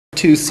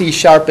to C#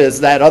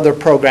 is that other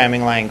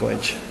programming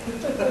language.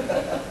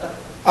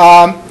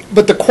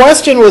 But the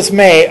question was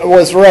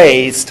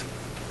raised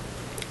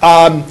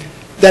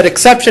that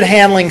exception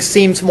handling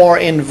seems more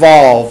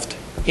involved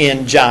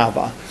in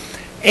Java.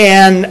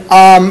 And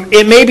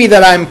it may be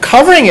that I'm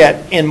covering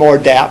it in more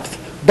depth,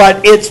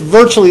 but it's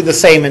virtually the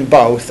same in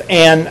both.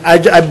 And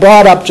I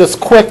brought up just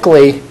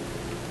quickly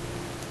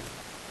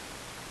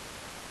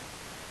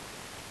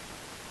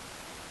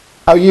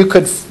how you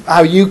could,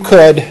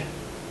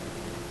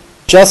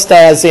 just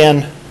as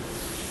in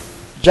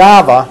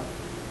Java,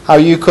 how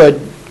you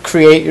could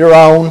create your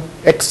own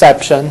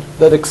exception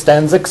that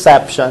extends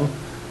exception,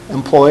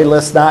 employee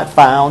list not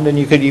found, and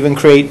you could even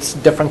create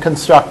different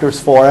constructors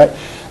for it.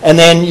 And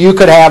then you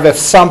could have, if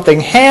something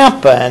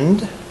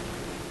happened,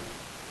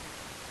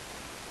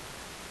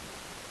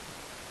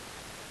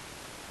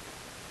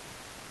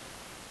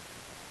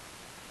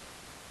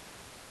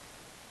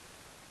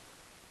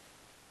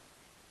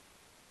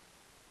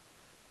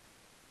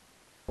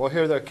 well,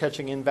 here they're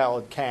catching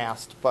invalid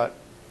cast, but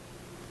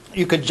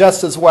you could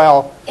just as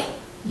well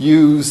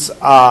use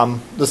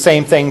the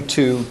same thing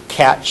to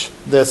catch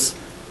this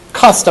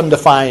custom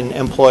defined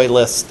employee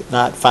list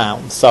not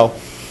found. So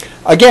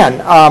again,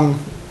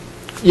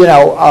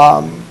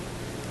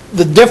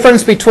 the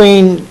difference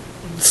between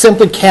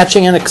simply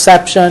catching an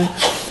exception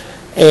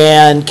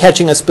and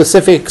catching a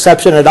specific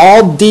exception, it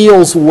all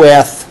deals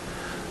with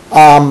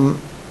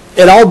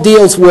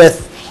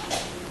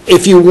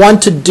if you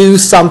want to do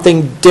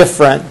something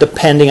different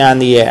depending on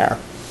the error.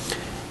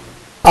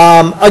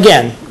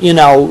 Again,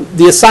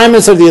 the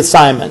assignments are the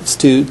assignments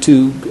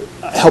to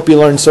help you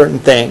learn certain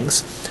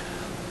things.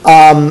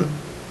 But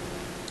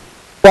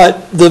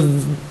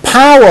the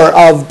power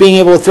of being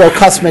able to throw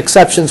custom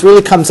exceptions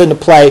really comes into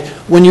play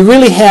when you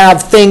really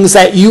have things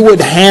that you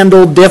would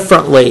handle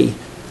differently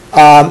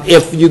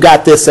if you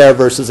got this error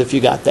versus if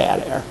you got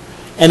that error.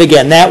 And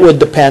again, that would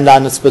depend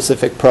on the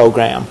specific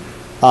program.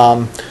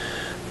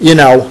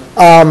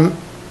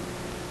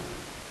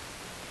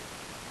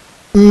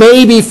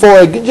 Maybe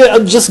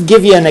just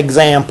give you an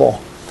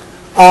example.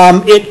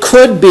 It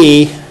could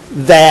be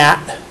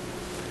that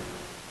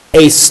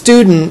a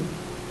student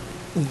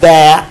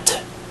that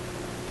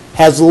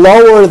has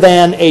lower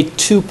than a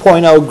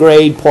 2.0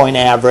 grade point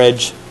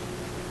average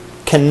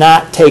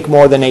cannot take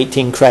more than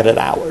 18 credit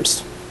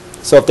hours.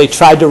 So if they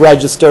tried to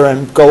register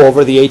and go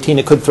over the 18,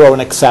 it could throw an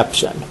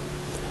exception.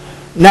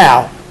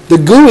 Now, the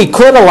GUI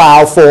could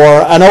allow for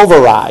an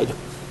override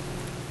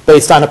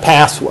based on a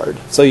password.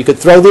 So you could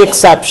throw the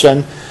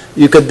exception.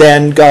 You could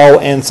then go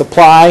and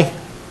supply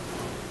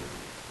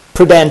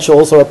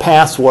credentials or a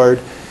password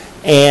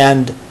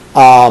and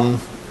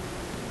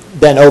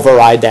then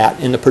override that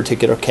in the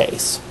particular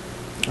case.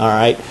 All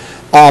right.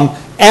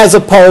 As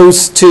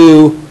opposed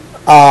to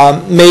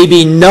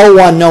maybe no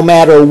one, no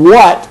matter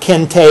what,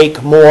 can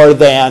take more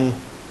than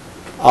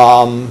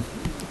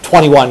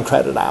 21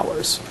 credit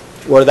hours,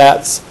 where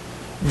that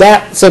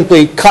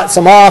simply cuts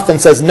them off and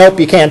says, nope,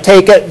 you can't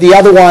take it. The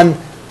other one,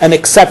 an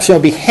exception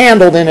will be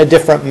handled in a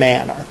different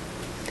manner.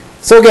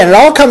 So again, it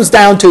all comes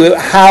down to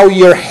how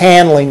you're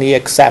handling the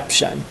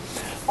exception.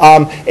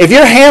 If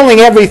you're handling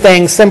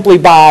everything simply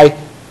by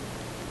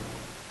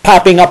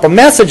popping up a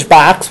message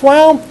box,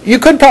 well, you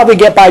could probably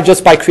get by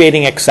just by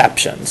creating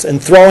exceptions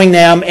and throwing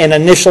them and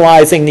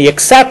initializing the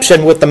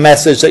exception with the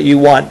message that you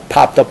want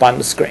popped up on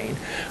the screen.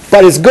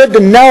 But it's good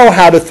to know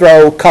how to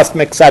throw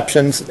custom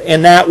exceptions.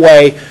 In that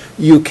way,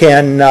 you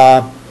can,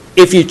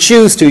 if you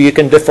choose to, you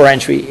can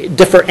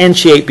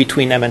differentiate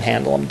between them and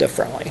handle them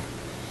differently.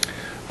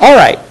 All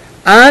right,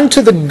 on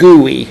to the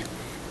GUI.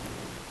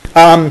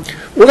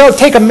 We're going to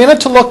take a minute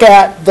to look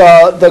at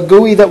the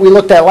GUI that we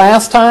looked at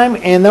last time,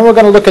 and then we're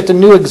going to look at the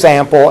new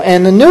example.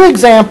 And the new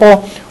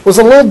example was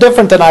a little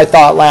different than I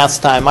thought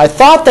last time. I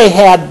thought I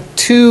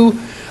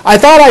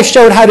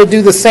showed how to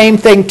do the same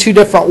thing two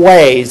different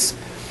ways.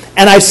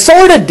 And I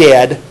sort of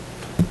did,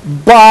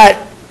 but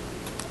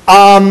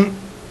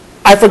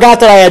I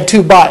forgot that I had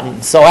two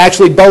buttons. So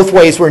actually both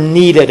ways were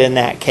needed in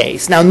that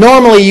case. Now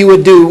normally you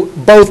would do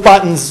both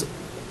buttons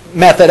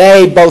method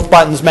A, both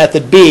buttons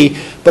method B,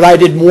 but I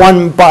did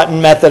one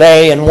button method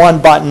A and one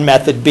button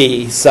method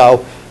B.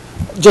 So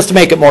just to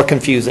make it more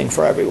confusing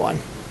for everyone.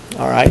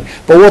 All right,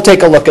 but we'll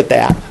take a look at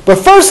that. But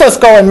first let's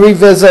go and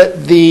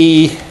revisit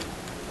the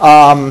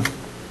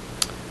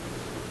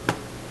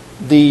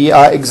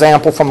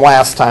example from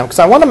last time, because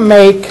I want to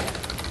make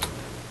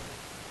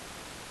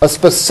a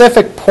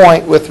specific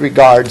point with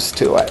regards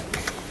to it.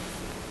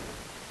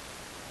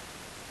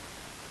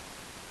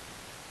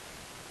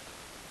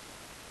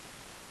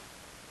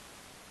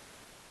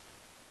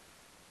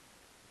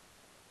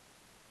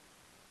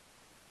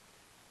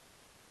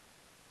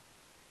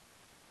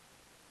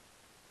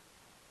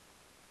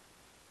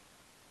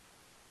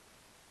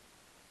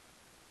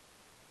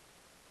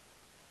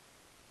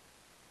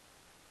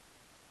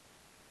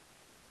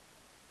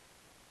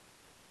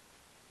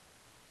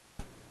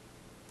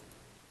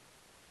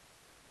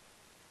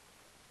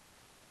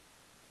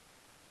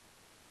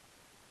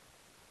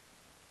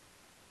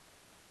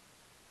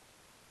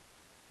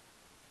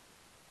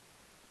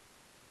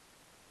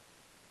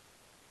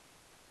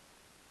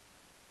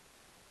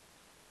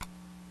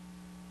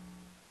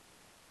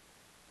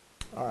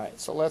 All right,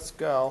 so let's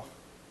go.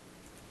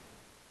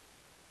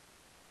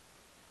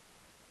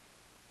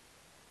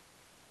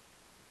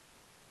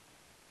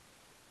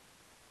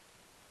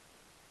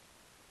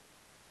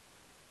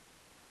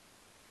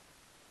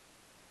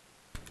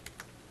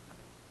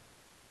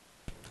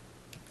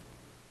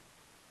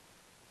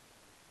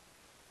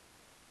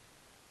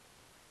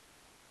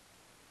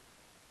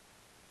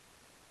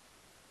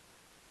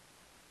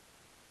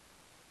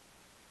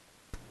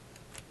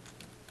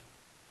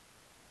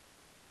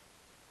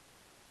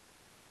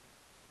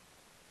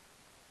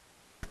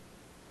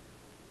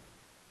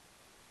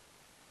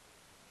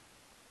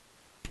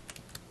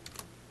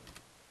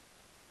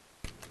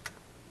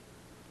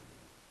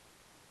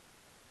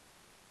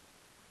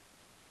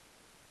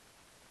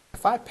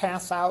 If I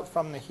pass out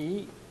from the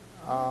heat,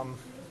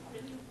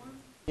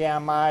 yeah,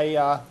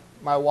 my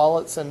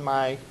wallet's in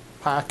my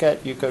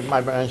pocket.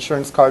 My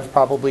insurance card's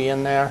probably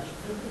in there.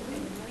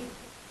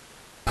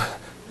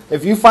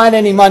 If you find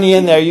any money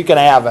in there, you can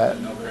have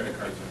it. No credit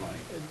cards or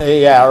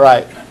money. Yeah,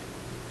 right.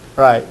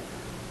 Right.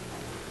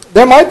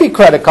 There might be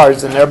credit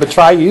cards in there, but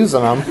try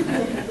using them.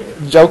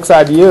 Joke's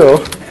on you.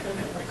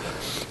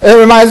 It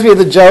reminds me of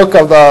the joke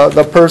of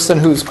the person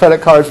whose credit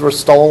cards were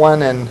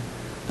stolen and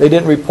they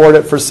didn't report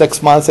it for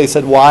 6 months. They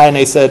said, why? And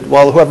they said,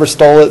 well, whoever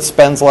stole it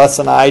spends less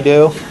than I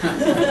do.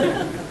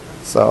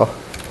 So.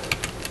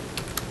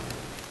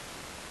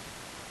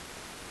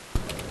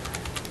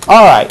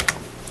 All right.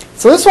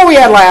 So this is what we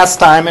had last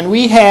time, and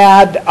we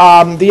had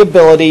the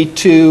ability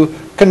to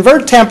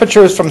convert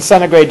temperatures from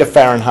centigrade to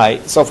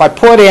Fahrenheit. So if I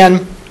put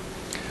in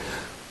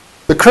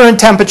the current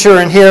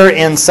temperature in here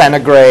in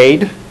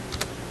centigrade,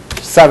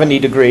 70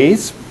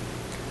 degrees,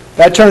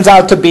 that turns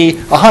out to be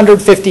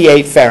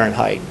 158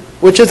 Fahrenheit,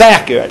 which is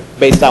accurate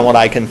based on what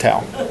I can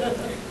tell.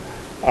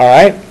 All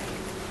right?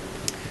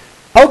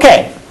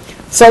 Okay,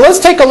 so let's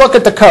take a look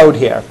at the code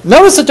here.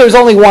 Notice that there's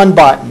only one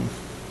button.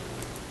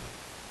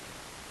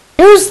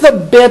 Here's the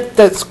bit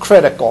that's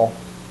critical,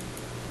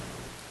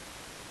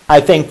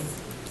 I think,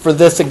 for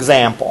this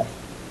example.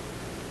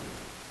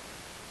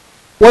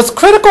 What's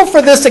critical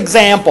for this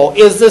example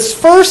is this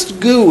first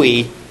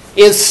GUI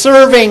is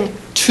serving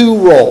two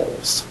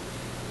roles.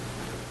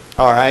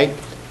 All right?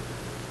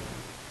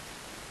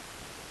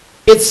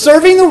 It's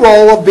serving the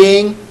role of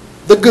being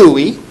the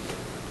GUI,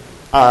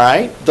 all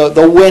right,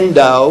 the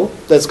window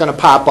that's going to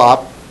pop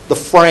up, the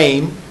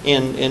frame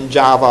in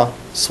Java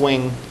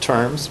swing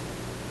terms.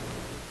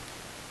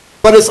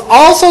 But it's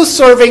also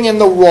serving in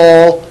the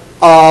role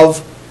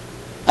of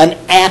an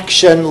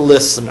action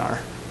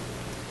listener.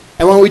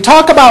 And when we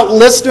talk about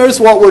listeners,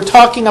 what we're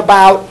talking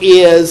about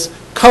is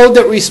code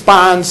that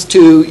responds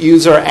to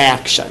user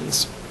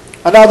actions.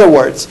 In other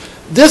words,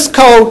 this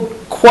code,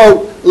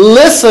 quote,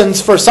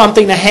 listens for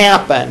something to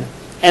happen,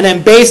 and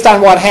then based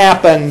on what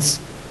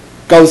happens,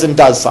 goes and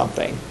does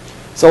something.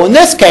 So in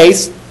this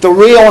case, the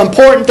real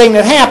important thing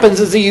that happens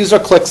is the user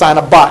clicks on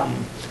a button.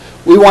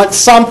 We want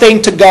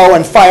something to go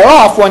and fire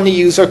off when the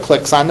user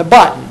clicks on the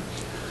button.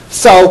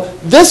 So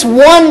this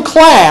one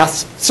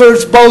class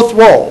serves both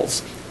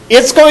roles.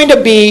 It's going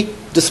to be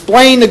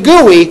displaying the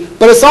GUI,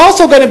 but it's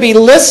also going to be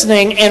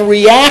listening and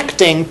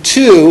reacting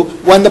to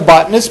when the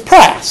button is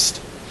pressed.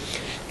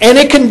 And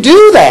it can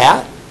do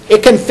that,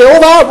 it can fill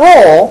that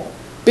role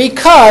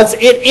because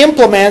it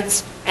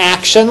implements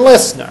action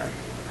listener.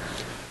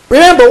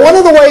 Remember, one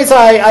of the ways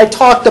I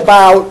talked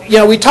about,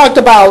 we talked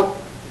about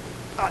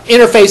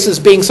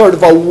interfaces being sort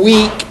of a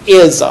weak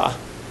ISA.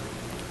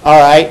 All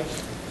right?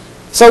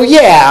 So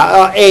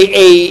yeah,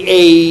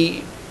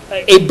 a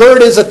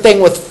bird is a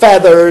thing with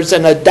feathers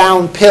and a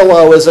down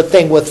pillow is a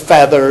thing with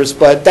feathers,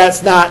 but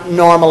that's not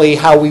normally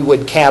how we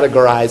would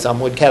categorize them.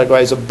 We'd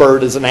categorize a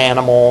bird as an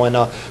animal and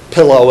a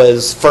pillow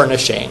as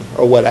furnishing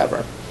or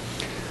whatever.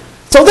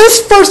 So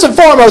this, first and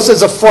foremost,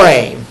 is a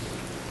frame,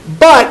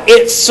 but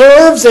it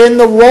serves in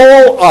the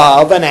role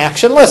of an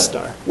action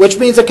listener, which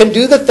means it can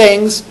do the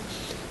things,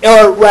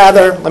 or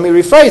rather, let me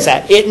rephrase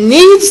that. It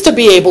needs to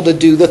be able to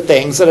do the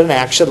things that an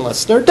action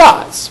listener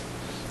does.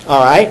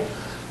 All right?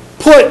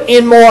 Put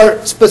in more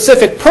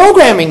specific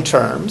programming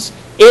terms,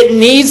 it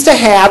needs to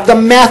have the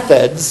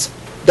methods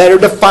that are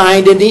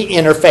defined in the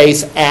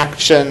interface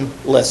action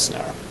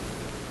listener.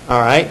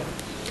 All right?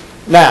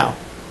 Now,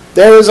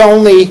 there is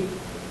only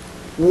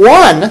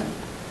one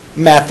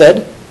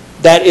method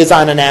that is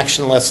on an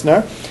action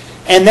listener,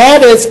 and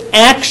that is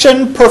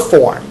action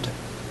performed.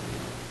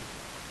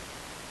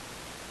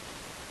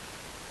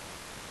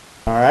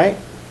 All right?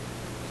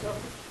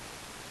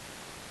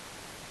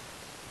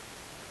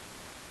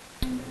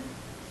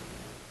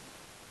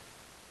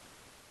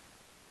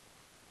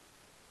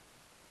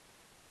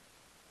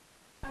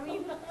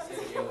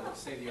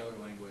 Say the other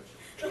language.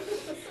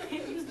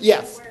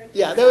 Yes.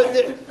 Yeah.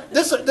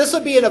 This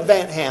would be an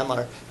event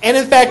handler. And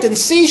in fact, in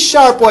C#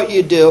 what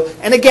you do,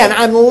 and again,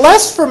 I'm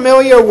less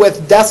familiar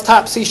with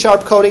desktop C#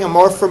 coding. I'm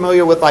more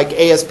familiar with like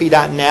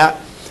ASP.NET.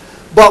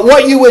 But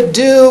what you would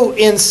do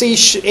in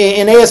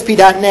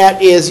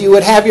ASP.NET is you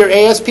would have your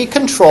ASP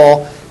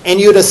control, and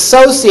you'd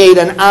associate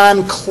an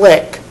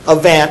on-click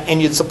event, and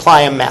you'd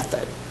supply a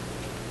method.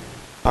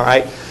 All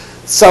right?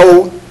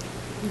 So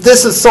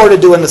this is sort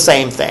of doing the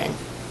same thing.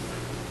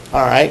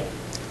 All right.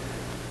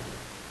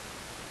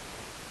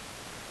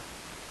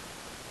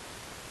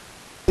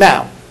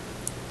 Now,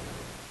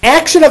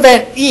 action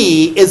event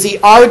E is the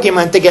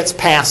argument that gets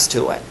passed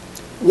to it.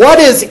 What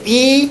is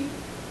E?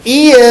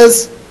 E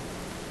is,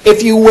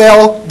 if you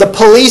will, the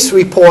police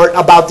report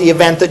about the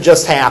event that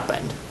just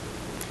happened.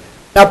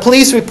 Now,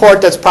 police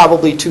report, that's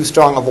probably too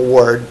strong of a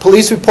word.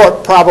 Police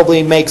report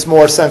probably makes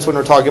more sense when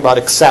we're talking about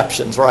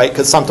exceptions, right?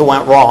 Because something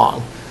went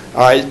wrong.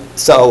 All right,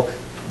 so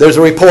there's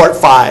a report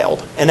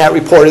filed, and that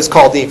report is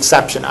called the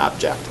exception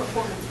object.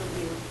 Performance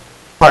review.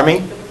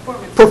 Pardon me?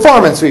 The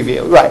Performance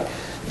review, right.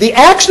 The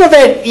action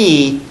event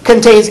E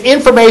contains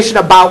information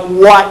about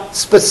what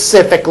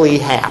specifically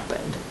happened.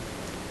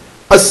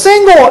 A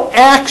single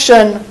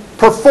action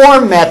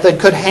perform method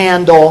could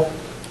handle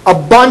a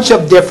bunch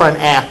of different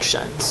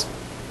actions.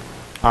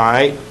 All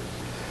right?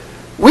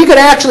 We could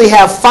actually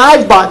have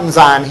 5 buttons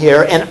on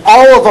here and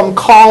all of them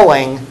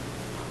calling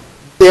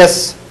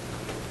this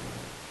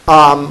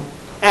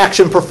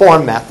action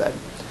perform method.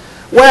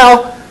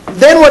 Well,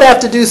 then we'd have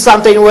to do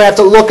something. We'd have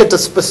to look at the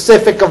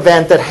specific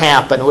event that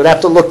happened. We'd have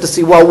to look to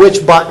see, well,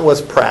 which button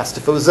was pressed.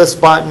 If it was this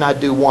button,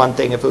 I'd do one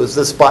thing. If it was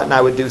this button,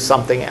 I would do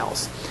something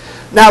else.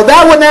 Now,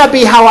 that would not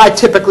be how I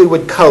typically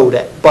would code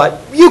it,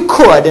 but you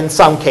could in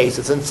some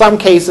cases. In some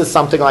cases,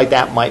 something like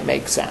that might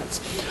make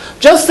sense.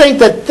 Just think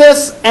that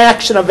this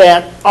action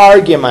event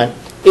argument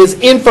is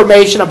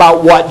information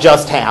about what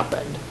just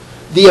happened.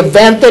 The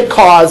event that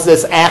caused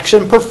this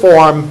action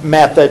perform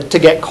method to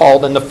get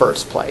called in the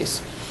first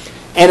place.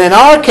 And in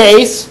our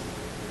case,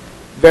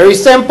 very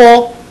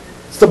simple,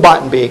 it's the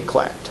button being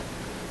clicked.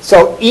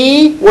 So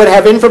E would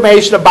have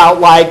information about,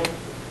 like,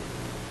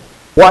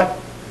 what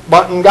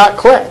button got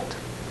clicked.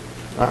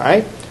 All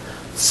right?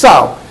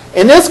 So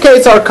in this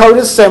case, our code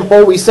is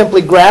simple. We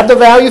simply grab the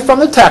value from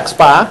the text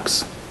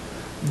box,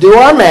 do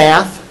our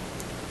math,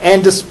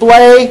 and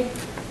display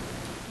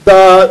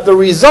the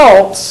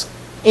results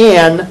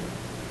in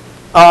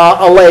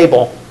a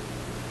label.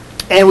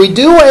 And we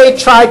do a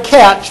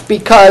try-catch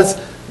because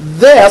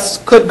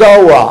this could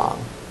go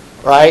wrong,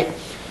 right?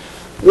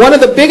 One of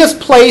the biggest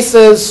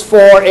places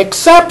for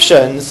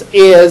exceptions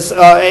is,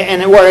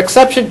 and where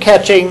exception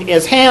catching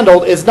is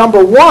handled, is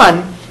number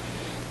one,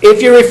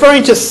 if you're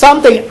referring to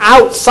something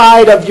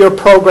outside of your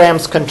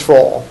program's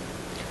control.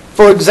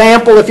 For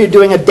example, if you're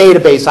doing a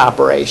database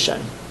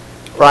operation,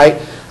 right?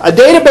 A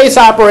database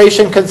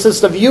operation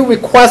consists of you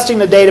requesting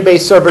the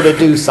database server to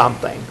do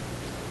something.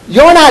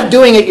 You're not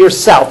doing it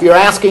yourself. You're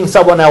asking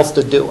someone else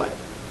to do it,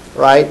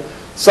 right?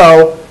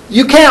 So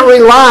you can't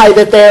rely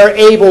that they're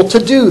able to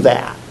do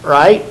that,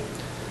 right?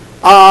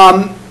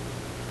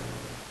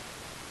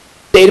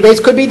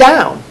 Database could be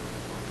down.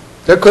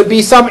 There could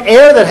be some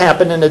error that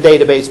happened in the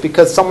database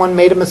because someone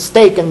made a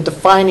mistake in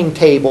defining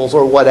tables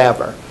or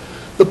whatever.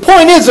 The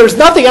point is, there's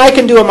nothing I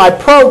can do in my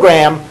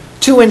program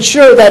to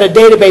ensure that a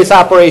database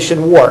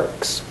operation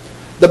works.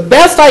 The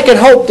best I can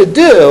hope to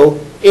do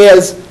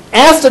is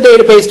ask the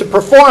database to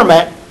perform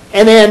it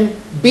and then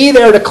be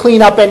there to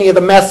clean up any of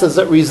the messes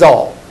that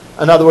result.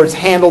 In other words,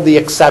 handle the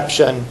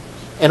exception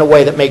in a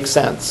way that makes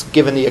sense,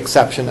 given the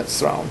exception that's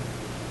thrown.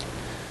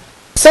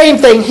 Same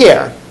thing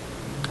here,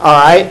 all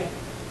right?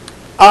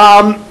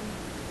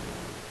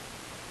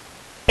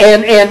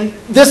 And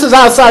this is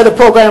outside the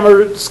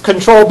programmer's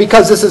control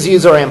because this is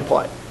user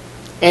input.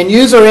 And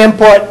user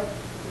input,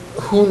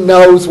 who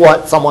knows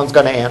what someone's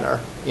going to enter,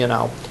 you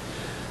know?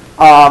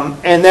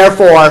 And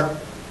therefore,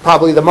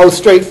 probably the most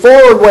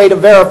straightforward way to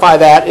verify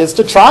that is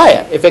to try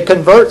it. If it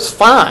converts,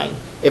 fine.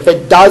 If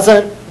it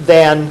doesn't,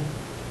 then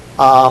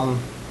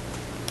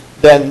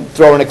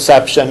throw an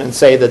exception and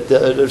say that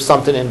there's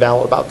something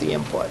invalid about the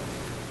input.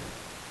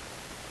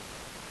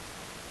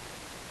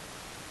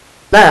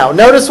 Now,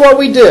 notice what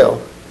we do.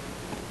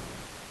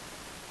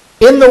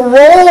 In the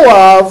role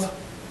of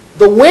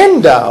the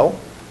window,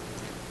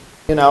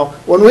 you know,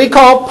 when we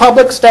call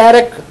public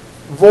static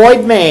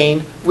void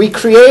main, we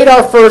create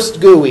our first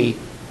GUI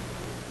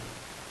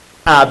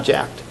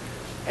object.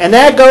 And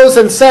that goes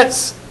and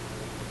sets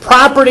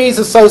properties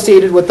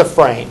associated with the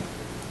frame.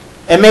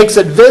 It makes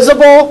it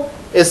visible.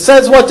 It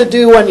says what to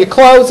do when you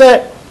close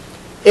it.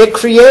 It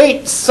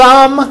creates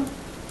some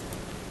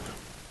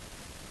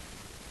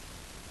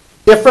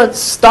different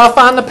stuff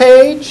on the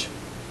page,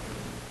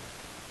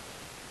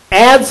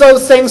 adds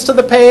those things to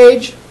the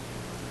page,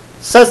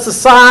 sets the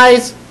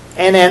size,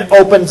 and then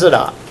opens it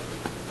up.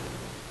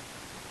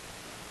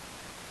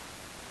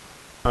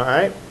 All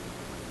right?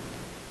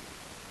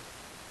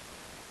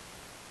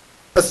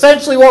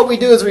 Essentially what we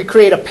do is we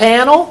create a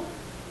panel,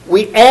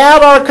 we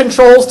add our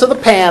controls to the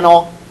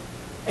panel,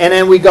 and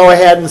then we go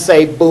ahead and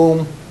say,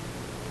 boom,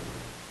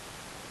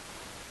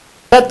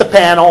 set the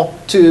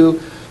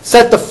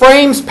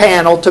frames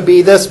panel to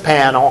be this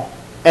panel,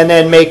 and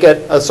then make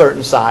it a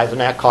certain size,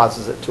 and that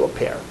causes it to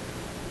appear.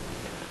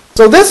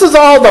 So this is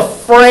all the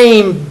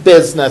frame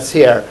business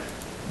here.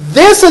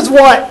 This is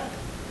where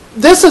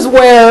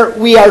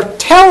we are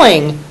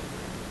telling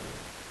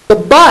the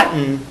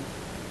button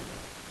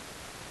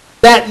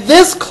that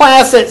this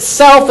class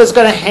itself is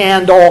going to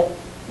handle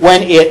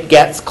when it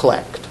gets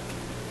clicked.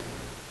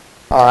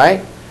 All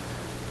right?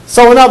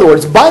 So in other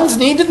words, buttons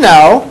need to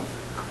know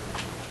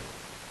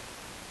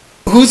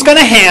who's going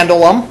to handle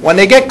them when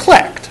they get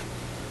clicked.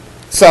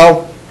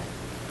 So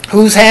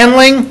who's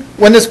handling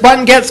when this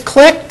button gets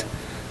clicked?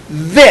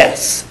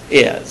 This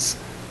is.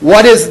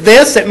 What is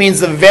this? It means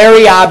the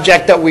very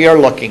object that we are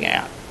looking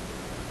at.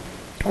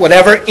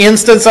 Whatever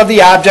instance of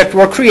the object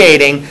we're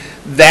creating,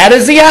 that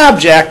is the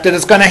object that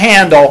is going to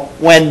handle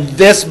when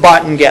this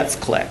button gets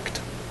clicked.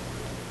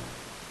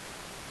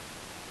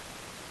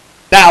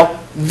 Now,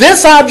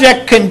 this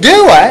object can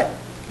do it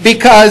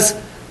because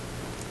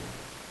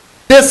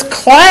this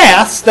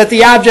class that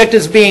the object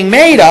is being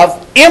made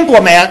of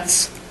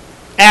implements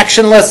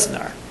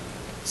ActionListener.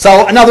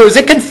 So, in other words,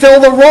 it can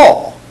fill the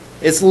role.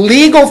 It's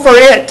legal for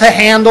it to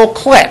handle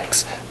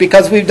clicks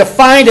because we've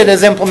defined it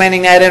as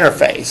implementing that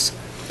interface.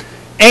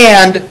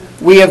 And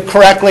we have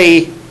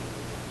correctly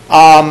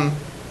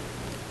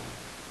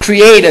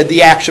created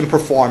the action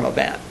perform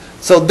event.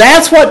 So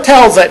that's what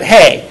tells it,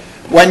 hey,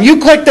 when you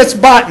click this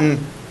button,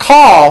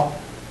 call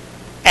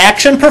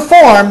action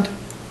performed,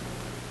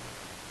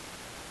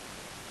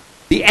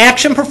 the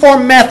action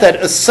perform method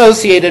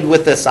associated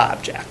with this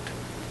object.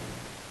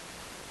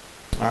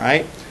 All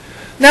right?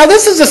 Now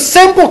this is a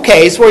simple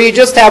case where you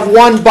just have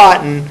one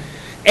button,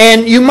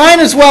 and you might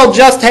as well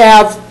just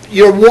have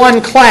your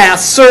one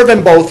class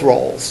serving both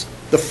roles,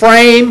 the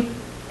frame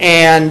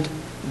and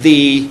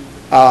the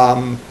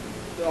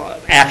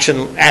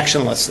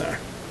action listener.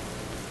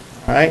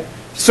 All right?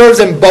 Serves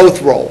in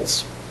both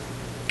roles.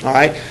 All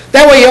right?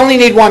 That way you only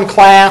need one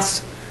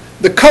class.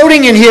 The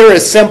coding in here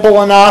is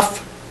simple enough.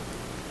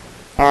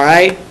 All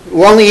right?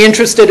 We're only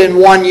interested in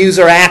one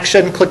user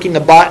action, clicking the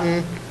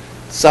button.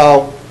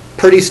 So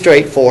pretty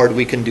straightforward,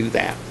 we can do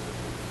that.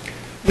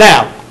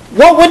 Now,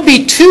 what would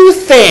be two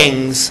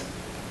things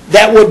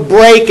that would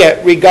break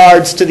it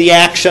regards to the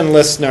action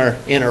listener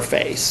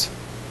interface?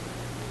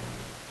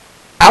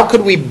 How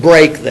could we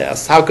break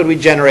this? How could we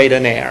generate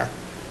an error?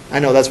 I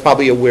know that's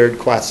probably a weird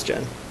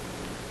question.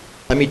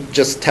 Let me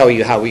just tell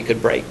you how we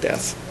could break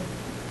this.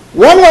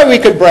 One way we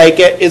could break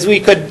it is we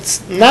could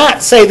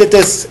not say that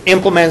this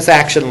implements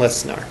action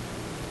listener.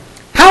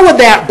 How would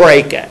that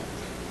break it?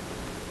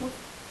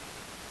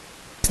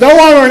 It's no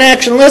longer an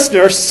action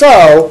listener,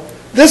 so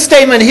this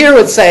statement here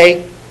would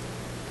say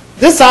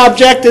this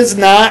object is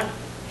not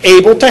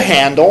able to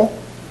handle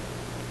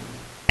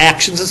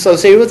actions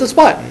associated with this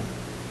button.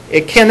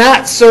 It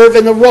cannot serve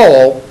in the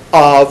role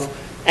of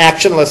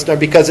action listener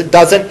because it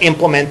doesn't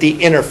implement the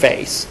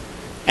interface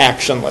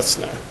action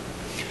listener.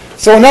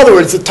 So in other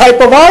words, the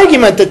type of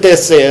argument that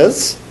this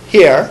is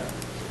here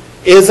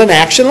is an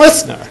action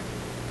listener.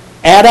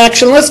 Add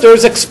action listener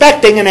is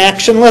expecting an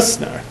action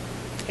listener.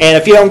 And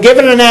if you don't give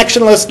it an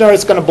action listener,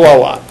 it's going to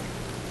blow up.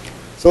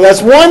 So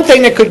that's one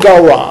thing that could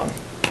go wrong.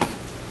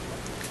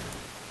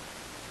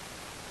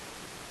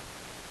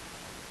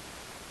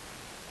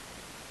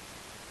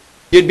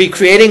 You'd be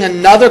creating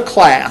another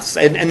class,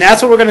 and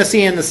that's what we're going to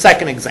see in the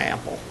second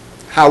example,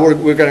 how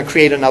we're going to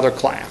create another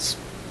class.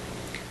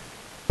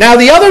 Now,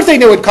 the other thing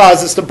that would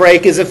cause us to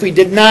break is if we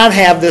did not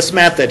have this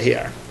method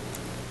here.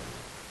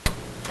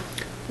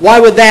 Why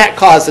would that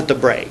cause it to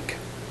break?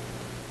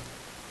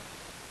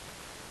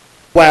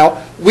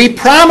 Well, we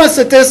promised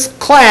that this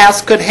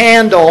class could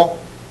handle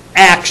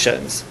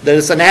actions, that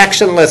it's an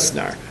action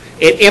listener.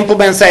 It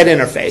implements that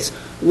interface.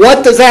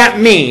 What does that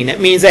mean? It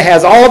means it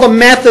has all the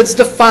methods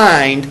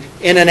defined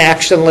in an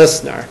action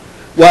listener.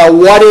 Well,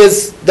 what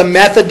is the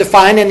method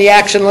defined in the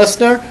action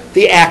listener?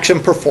 The action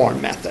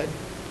perform method.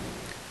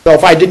 So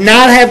if I did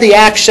not have the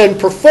action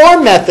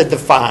perform method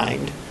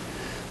defined,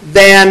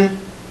 then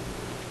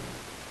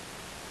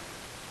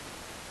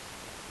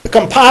the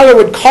compiler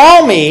would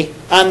call me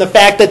on the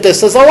fact that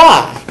this is a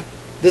lie.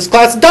 This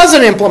class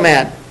doesn't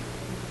implement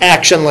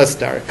action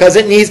listener because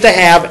it needs to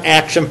have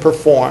action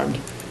performed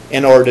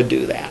in order to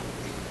do that.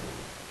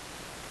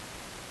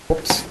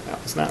 Whoops,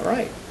 that was not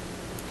right.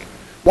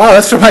 Wow,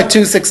 that's from my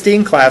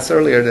 216 class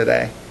earlier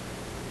today.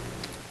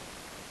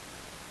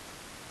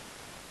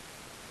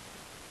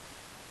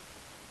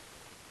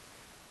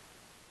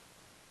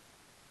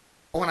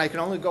 Oh, and I can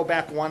only go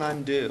back one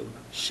undo.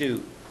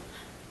 Shoot.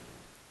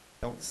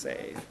 Don't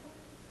save.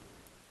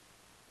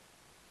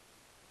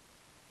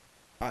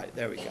 All right,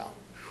 there we go.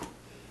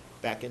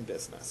 Back in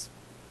business.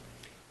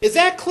 Is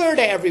that clear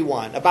to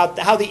everyone about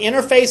how the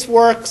interface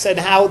works and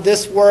how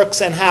this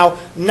works and how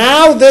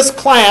now this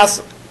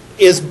class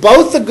is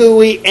both the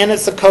GUI and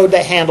it's the code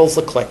that handles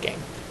the clicking?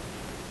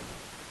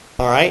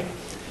 All right?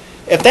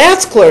 If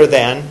that's clear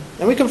then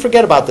we can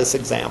forget about this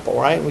example,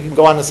 right? We can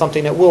go on to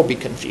something that will be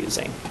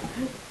confusing.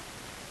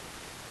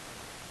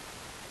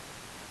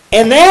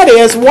 And that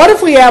is, what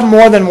if we have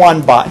more than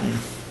one button?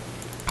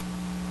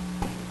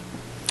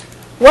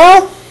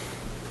 Well,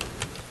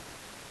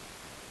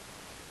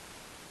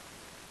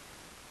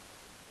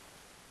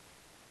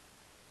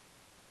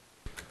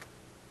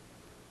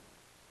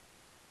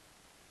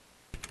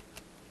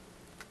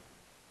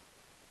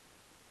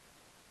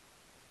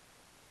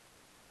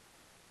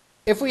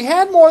 if we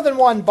had more than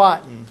one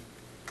button,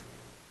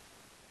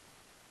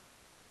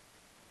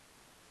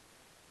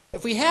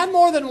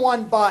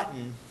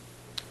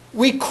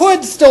 we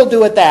could still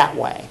do it that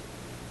way.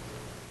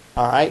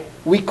 All right,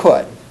 we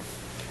could.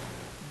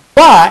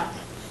 But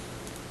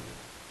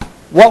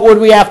what would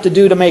we have to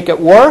do to make it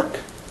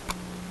work?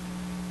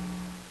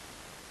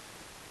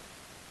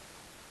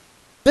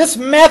 This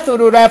method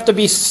would have to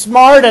be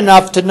smart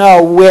enough to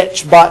know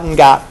which button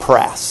got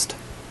pressed.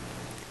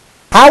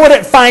 How would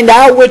it find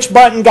out which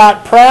button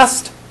got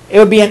pressed? It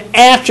would be an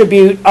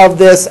attribute of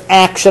this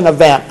action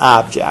event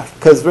object.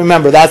 Because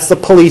remember, that's the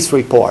police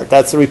report.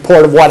 That's the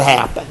report of what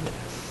happened.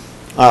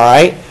 All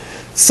right?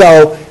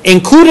 So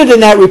included in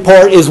that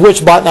report is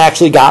which button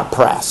actually got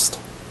pressed.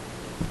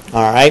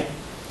 All right?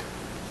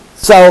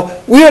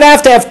 So we would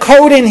have to have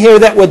code in here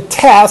that would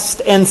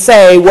test and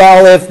say,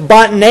 well, if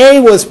button A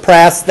was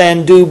pressed,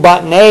 then do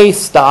button A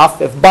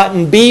stuff. If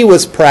button B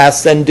was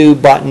pressed, then do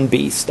button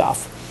B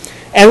stuff.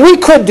 And we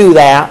could do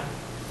that.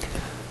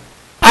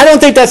 I don't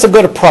think that's a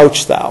good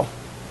approach, though.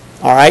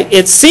 All right?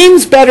 It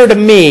seems better to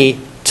me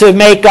to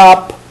make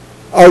up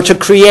or to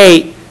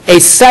create a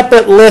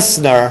separate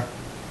listener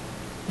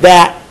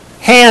that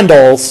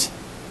handles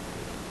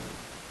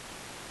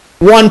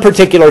one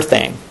particular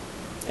thing.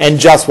 And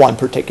just one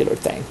particular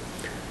thing.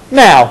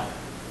 Now,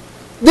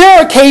 there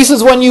are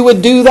cases when you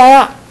would do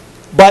that,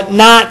 but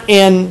not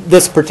in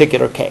this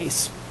particular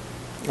case.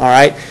 All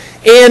right?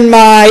 In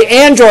my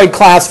Android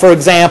class, for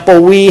example,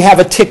 we have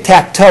a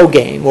tic-tac-toe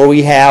game where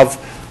we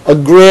have a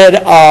grid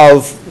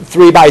of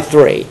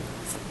 3x3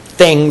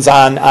 things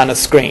on a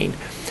screen.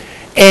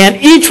 And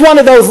each one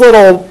of those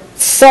little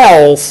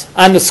cells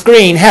on the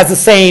screen has the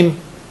same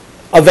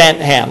event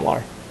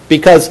handler.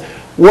 Because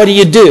what do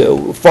you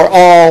do for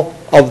all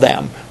of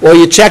them? Well,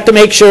 you check to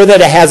make sure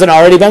that it hasn't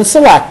already been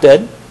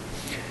selected.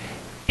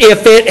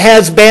 If it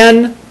has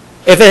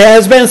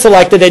been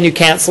selected, then you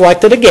can't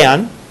select it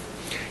again.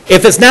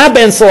 If it's not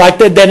been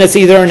selected, then it's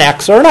either an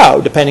X or an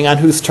O, depending on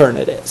whose turn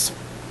it is.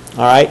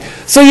 All right?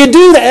 So you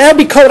do that. That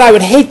would be code I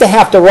would hate to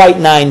have to write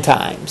 9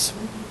 times.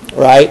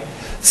 Right?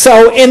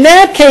 So in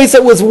that case,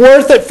 it was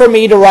worth it for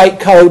me to write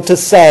code to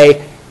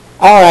say,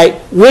 all right,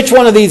 which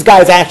one of these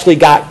guys actually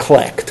got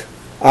clicked?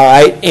 All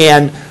right?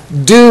 And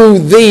do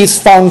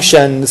these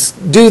functions,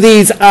 do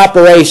these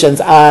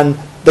operations on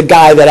the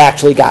guy that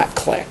actually got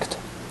clicked.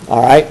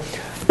 All right?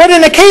 But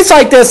in a case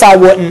like this, I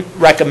wouldn't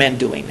recommend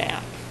doing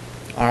that.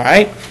 All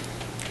right?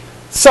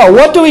 So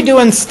what do we do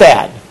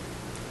instead?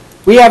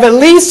 We have at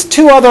least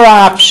 2 other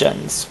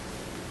options.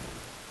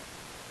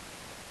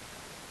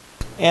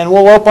 And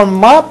we'll open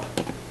them up.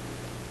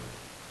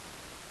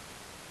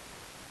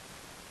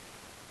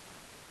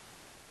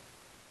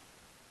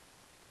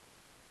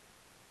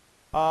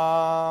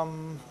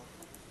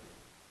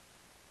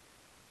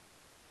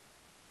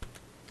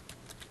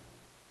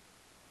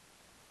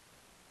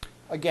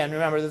 Again,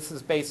 remember, this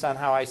is based on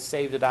how I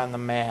saved it on the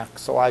Mac,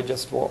 so I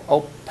just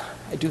will,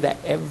 I do that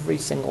every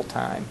single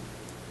time.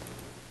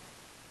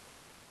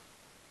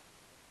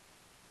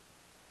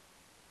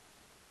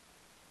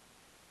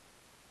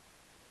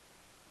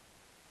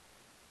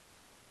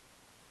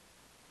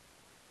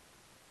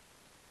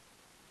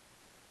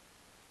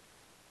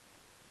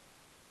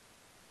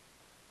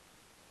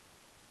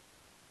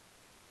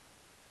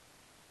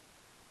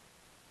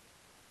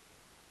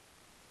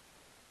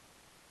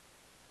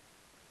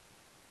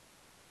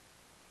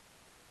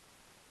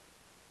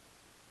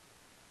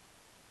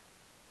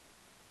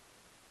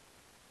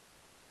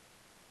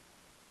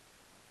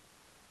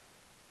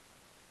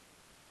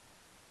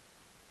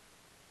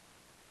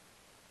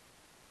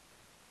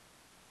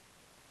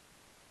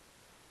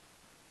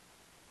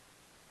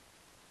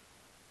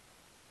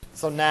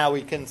 So now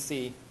we can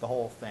see the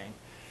whole thing.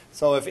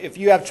 So if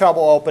you have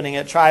trouble opening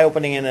it, try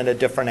opening it in a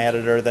different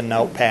editor than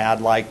Notepad,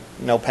 like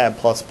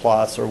Notepad++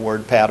 or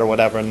WordPad or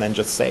whatever, and then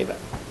just save it.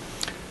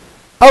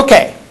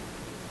 Okay.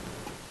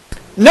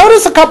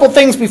 Notice a couple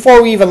things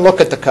before we even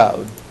look at the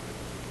code.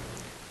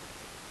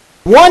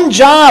 1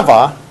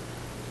 Java,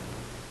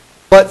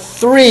 but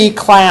 3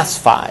 class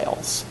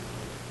files.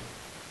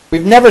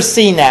 We've never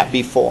seen that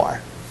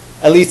before,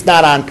 at least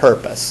not on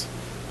purpose.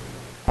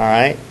 All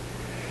right?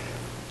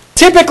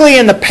 Typically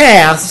in the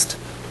past,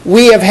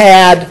 we have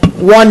had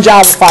 1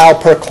 Java file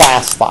per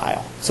class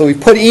file. So we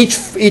put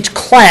each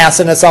class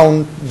in its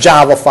own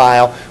Java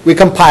file. We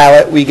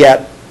compile it. We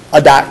get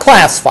a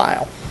 .class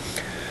file.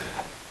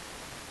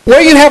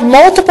 Where you have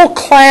multiple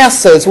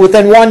classes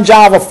within 1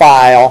 Java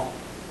file,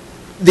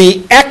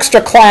 the extra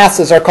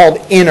classes are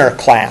called inner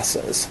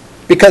classes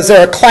because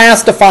they're a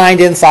class defined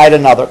inside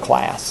another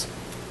class.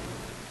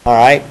 All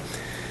right?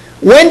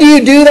 When do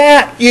you do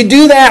that? You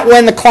do that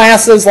when the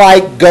classes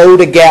like go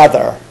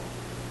together.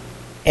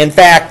 In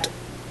fact,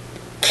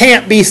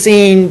 can't be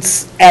seen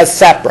as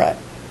separate.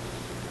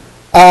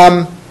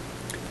 And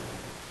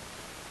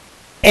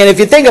if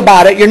you think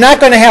about it, you're not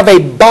going to have a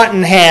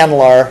button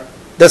handler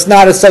that's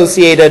not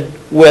associated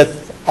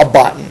with a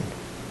button.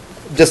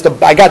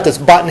 I got this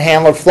button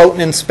handler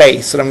floating in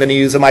space that I'm going to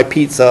use in my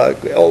pizza.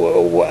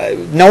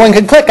 No one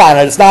can click on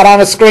it. It's not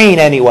on a screen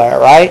anywhere,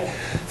 right?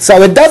 So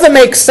it doesn't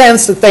make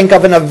sense to think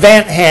of an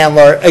event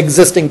handler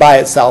existing by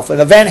itself. An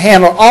event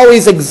handler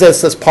always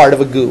exists as part of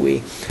a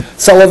GUI.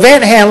 So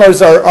event handlers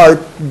are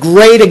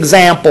great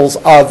examples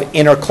of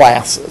inner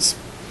classes.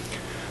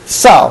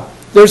 So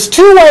there's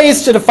two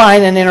ways to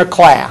define an inner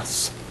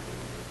class.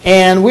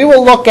 And we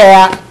will look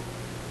at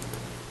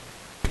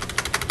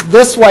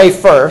this way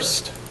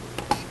first.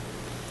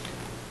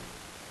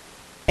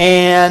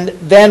 And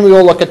then we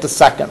will look at the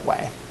second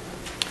way.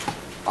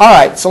 All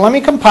right, so let me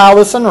compile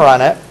this and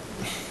run it.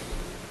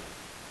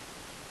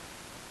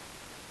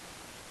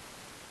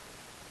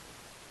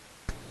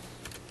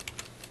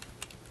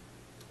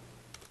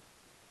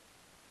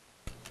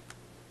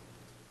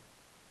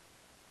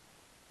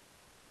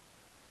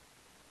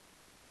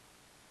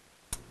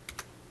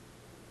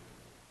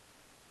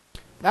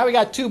 Now we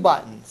got two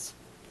buttons.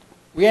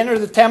 We enter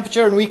the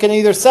temperature and we can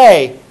either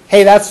say,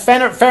 hey, that's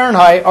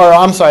Fahrenheit, or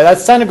I'm sorry,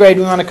 that's centigrade,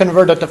 we want to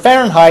convert it to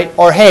Fahrenheit,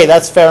 or hey,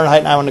 that's Fahrenheit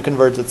and I want to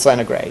convert it to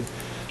centigrade.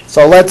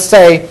 So let's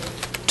say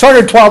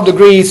 212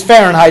 degrees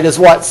Fahrenheit is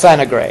what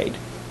centigrade?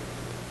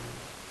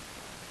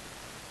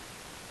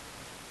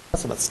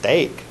 That's a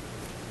mistake.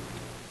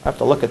 I have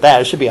to look at that.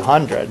 It should be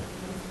 100.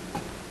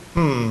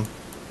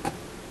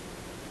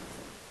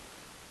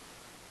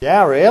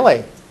 Yeah,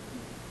 really?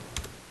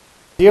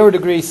 0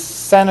 degrees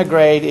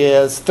centigrade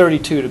is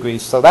 32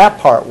 degrees, so that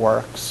part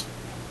works.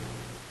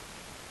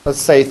 Let's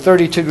say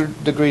 32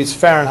 degrees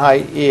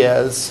Fahrenheit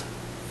is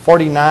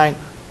 49.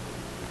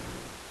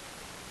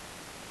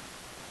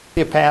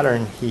 See a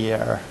pattern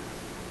here.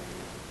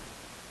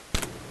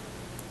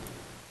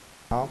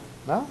 Oh,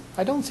 no,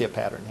 I don't see a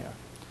pattern here.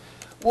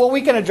 Well,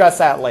 we can address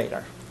that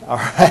later. All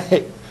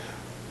right.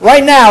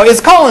 Right now,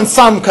 it's calling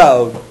some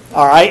code.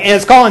 All right, and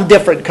it's calling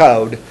different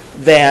code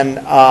than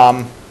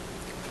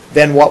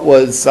what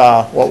was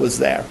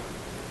there.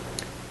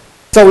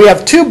 So we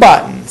have two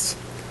buttons.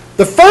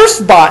 The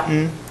first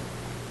button,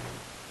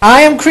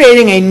 I am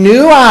creating a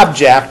new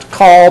object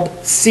called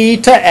C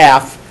to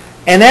F,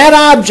 and that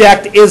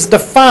object is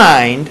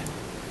defined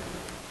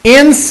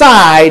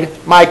inside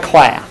my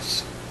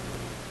class.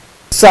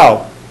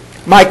 So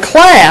my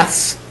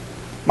class,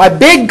 my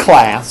big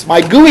class,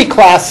 my GUI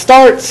class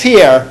starts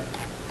here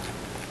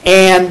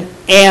and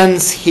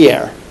ends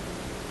here.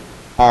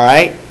 All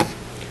right?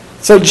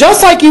 So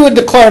just like you would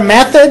declare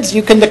methods,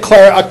 you can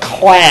declare a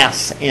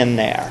class in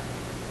there.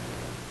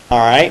 All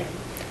right?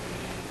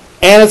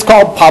 And it's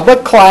called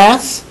public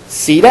class,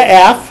 C to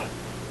F.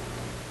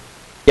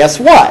 Guess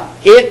what?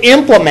 It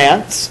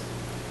implements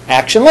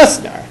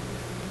ActionListener.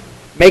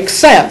 Makes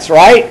sense,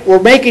 right?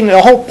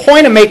 The whole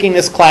point of making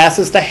this class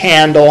is to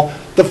handle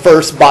the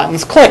first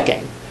buttons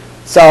clicking.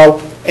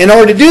 So in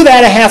order to do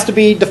that, it has to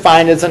be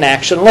defined as an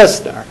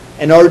ActionListener.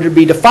 In order to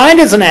be defined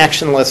as an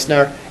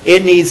ActionListener,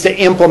 it needs to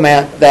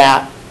implement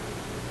that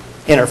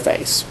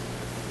interface.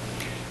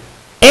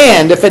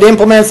 And if it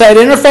implements that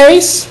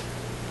interface,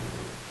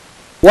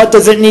 what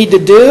does it need to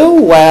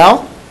do?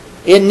 Well,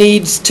 it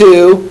needs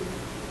to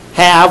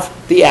have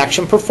the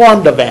action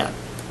performed event.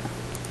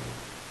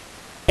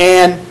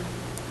 And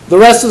the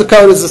rest of the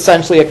code is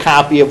essentially a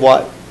copy of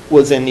what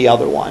was in the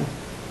other one.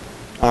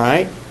 All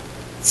right?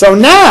 So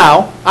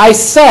now I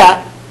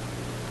set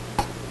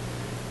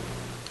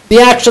the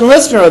action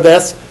listener of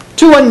this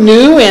to a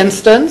new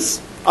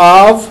instance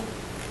of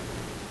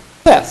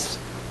this.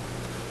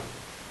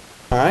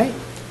 All right?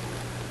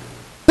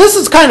 This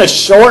is kind of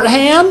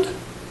shorthand.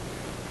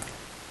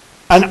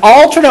 An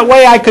alternate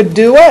way I could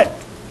do it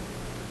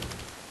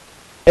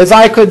is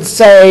I could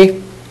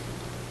say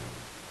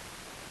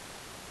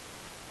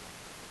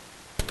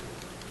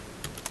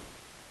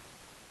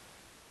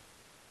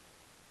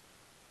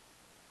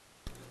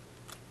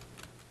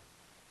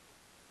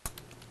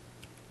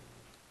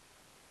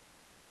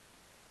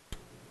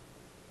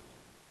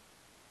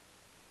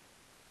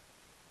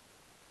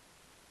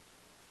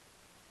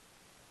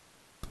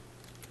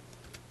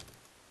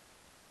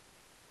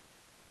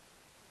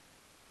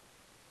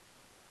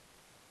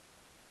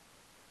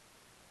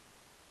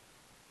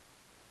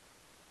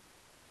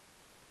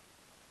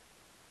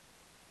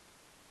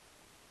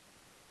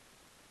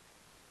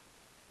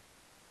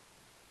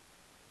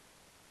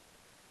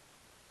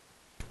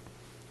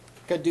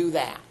could do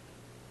that.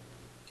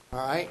 All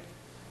right?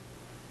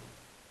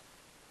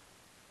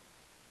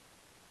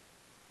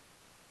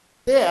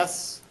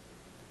 This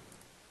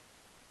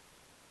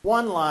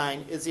one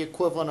line is the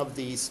equivalent of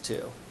these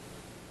two.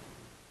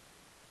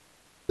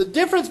 The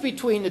difference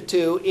between the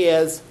two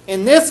is,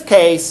 in this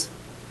case,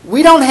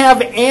 we don't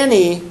have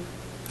any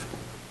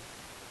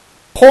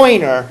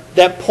pointer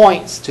that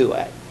points to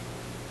it.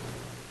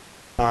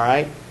 All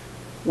right?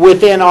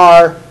 Within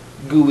our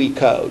GUI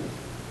code.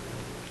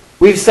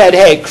 We've said,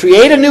 hey,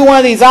 create a new one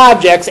of these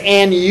objects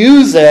and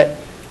use it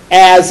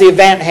as the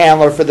event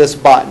handler for this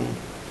button.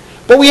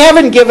 But we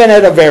haven't given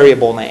it a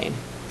variable name,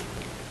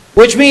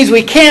 which means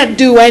we can't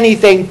do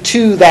anything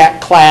to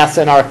that class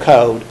in our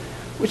code,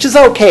 which is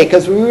okay,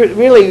 because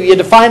you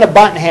define a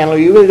button handler,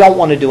 you really don't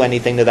want to do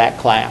anything to that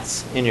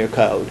class in your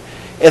code.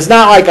 It's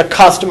not like a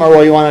customer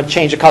where you want to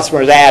change a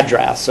customer's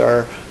address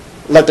or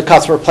let the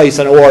customer place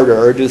an order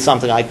or do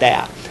something like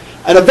that.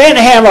 An event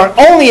handler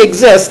only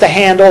exists to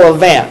handle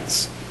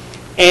events.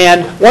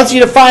 And once you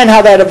define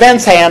how that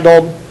event's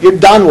handled, you're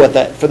done with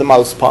it for the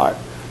most part.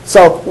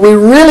 So we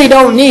really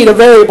don't need a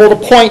variable to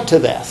point to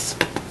this.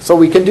 So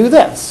we can do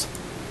this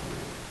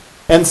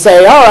and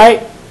say, all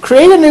right,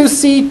 create a new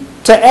C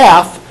to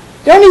F.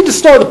 You don't need to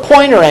store the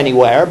pointer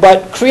anywhere,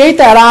 but create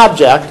that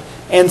object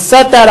and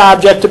set that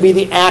object to be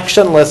the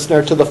action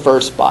listener to the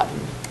first button.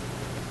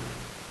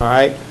 All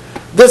right.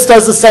 This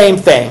does the same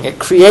thing. It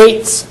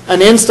creates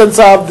an instance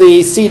of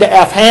the C to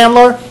F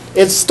handler.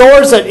 It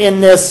stores it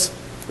in this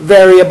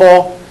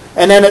variable,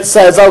 and then it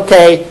says,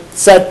 okay,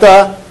 set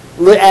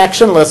the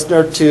action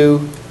listener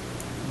to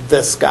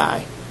this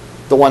guy,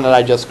 the one that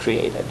I just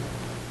created.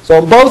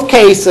 So in both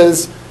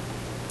cases,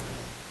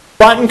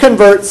 button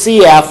convert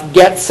CF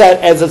gets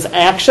set as its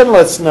action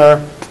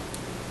listener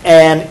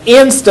an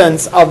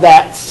instance of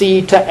that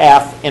C to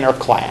F inner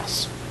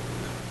class.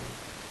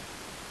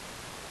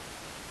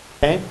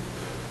 Okay?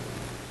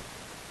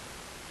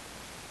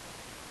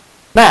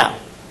 Now,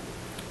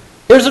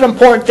 here's an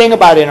important thing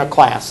about inner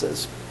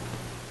classes.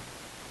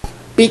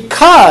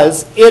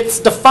 Because it's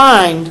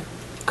defined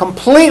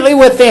completely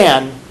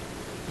within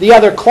the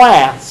other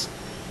class,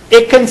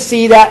 it can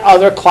see that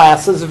other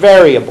class's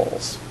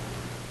variables.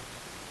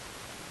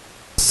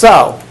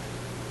 So,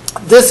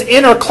 this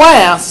inner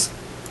class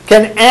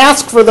can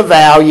ask for the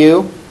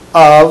value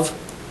of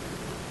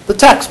the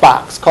text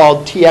box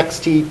called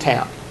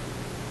txt10.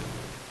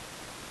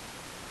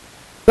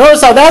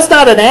 Notice how that's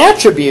not an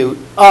attribute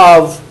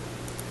of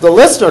the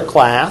listener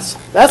class.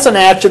 That's an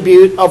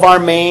attribute of our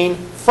main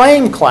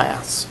frame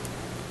class.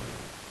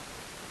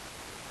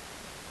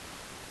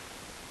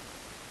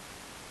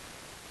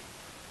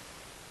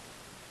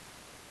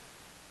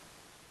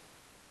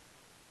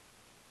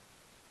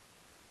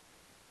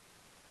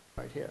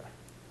 Right here.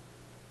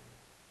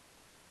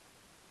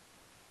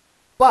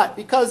 But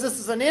because this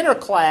is an inner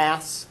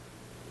class,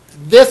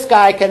 this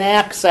guy can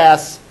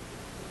access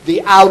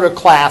the outer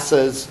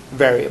class's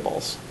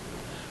variables.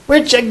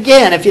 Which,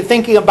 again, if you're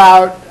thinking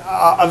about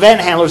event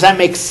handlers, that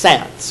makes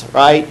sense,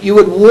 right? You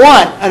would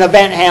want an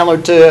event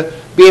handler to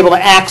be able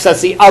to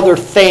access the other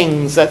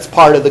things that's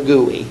part of the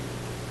GUI,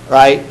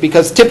 right?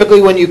 Because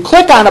typically when you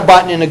click on a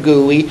button in a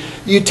GUI,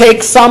 you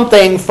take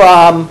something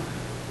from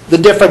the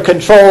different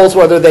controls,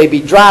 whether they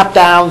be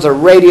drop-downs or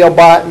radio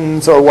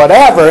buttons or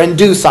whatever, and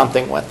do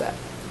something with it.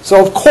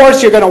 So of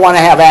course you're going to want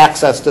to have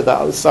access to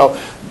those. So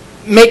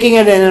making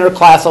it an inner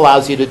class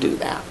allows you to do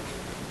that.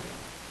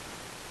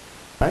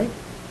 Right?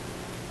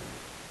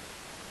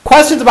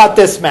 Questions about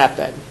this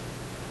method?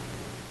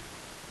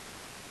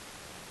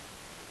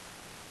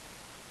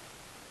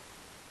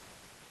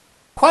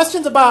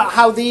 Questions about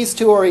how these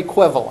two are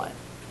equivalent?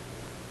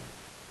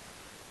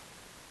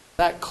 Is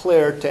that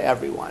clear to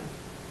everyone?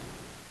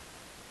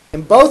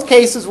 In both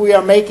cases, we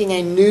are making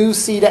a new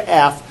C to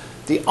F.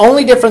 The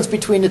only difference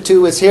between the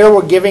two is here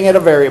we're giving it a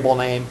variable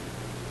name,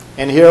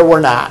 and here we're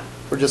not.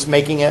 We're just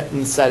making it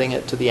and setting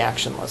it to the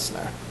action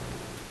listener.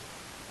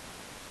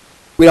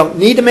 We don't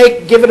need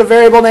to give it a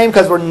variable name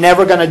because we're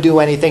never going to do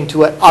anything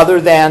to it other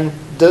than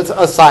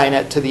assign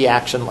it to the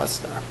action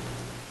listener.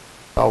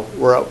 So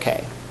we're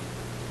okay.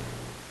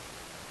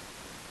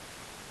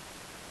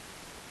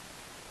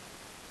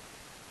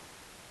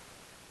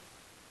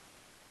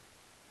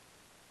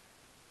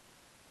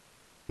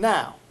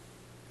 Now,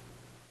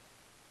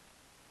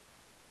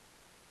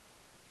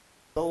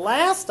 the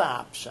last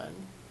option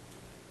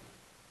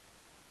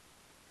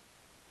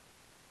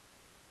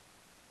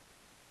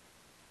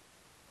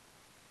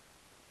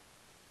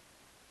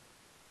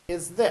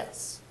is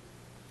this.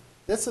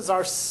 This is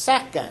our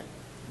second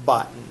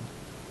button,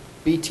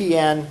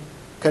 BTN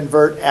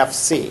convert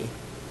FC.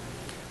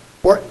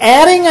 We're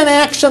adding an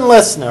action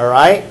listener,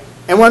 right?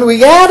 And when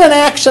we add an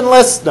action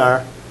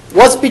listener,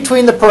 what's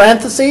between the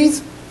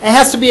parentheses? It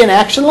has to be an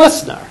action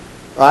listener,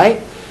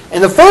 right?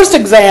 In the first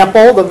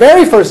example, the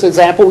very first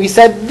example, we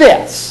said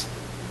this,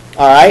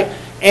 all right?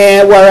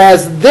 And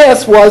whereas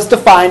this was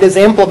defined as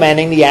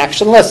implementing the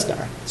action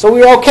listener. So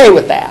we were okay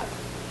with that.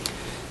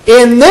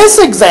 In this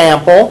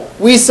example,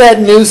 we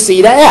said new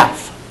C to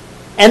F.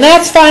 And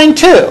that's fine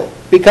too,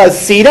 because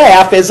C to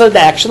F is an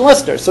action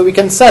listener, so we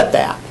can set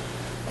that.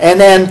 And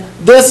then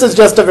this is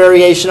just a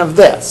variation of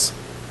this.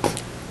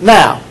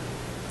 Now,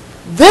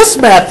 this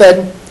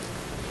method,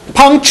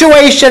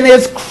 punctuation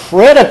is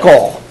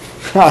critical,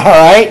 all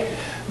right?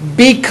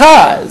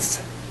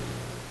 Because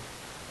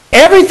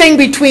everything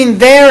between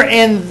there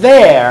and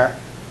there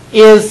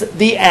is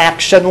the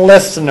action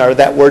listener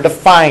that we're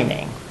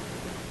defining.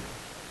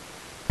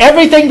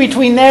 Everything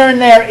between there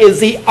and there is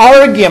the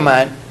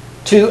argument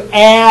to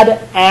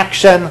add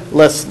action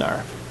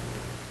listener.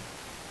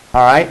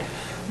 All right?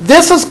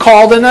 This is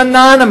called an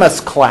anonymous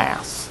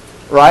class,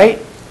 right?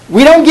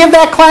 We don't give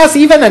that class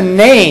even a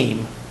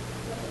name.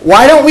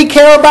 Why don't we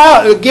care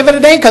about give it a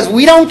name? Because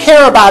we don't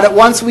care about it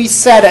once we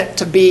set it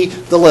to be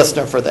the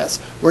listener for this.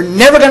 We're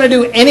never going to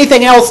do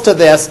anything else to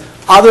this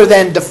other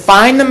than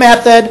define the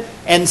method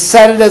and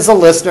set it as a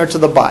listener to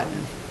the button.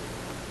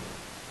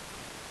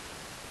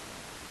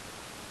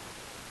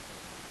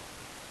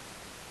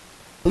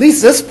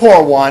 least this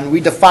poor one,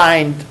 we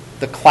defined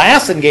the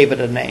class and gave it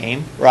a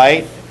name,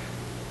 right?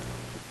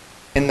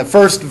 In the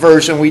first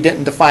version, we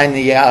didn't define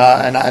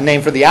a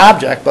name for the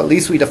object, but at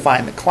least we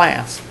defined the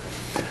class.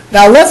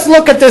 Now let's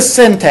look at this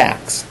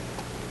syntax.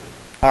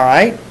 All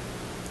right.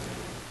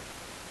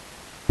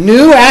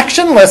 New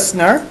action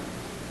listener.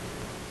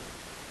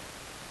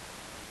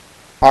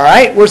 All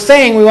right, we're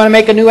saying we want to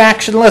make a new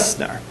action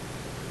listener.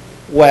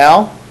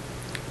 Well,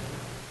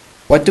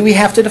 what do we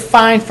have to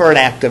define for an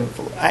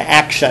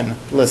action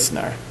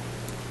listener?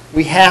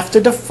 We have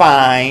to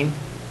define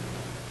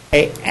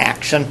an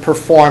action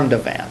performed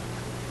event.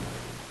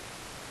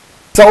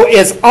 So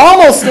it's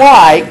almost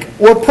like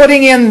we're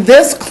putting in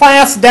this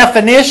class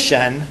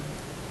definition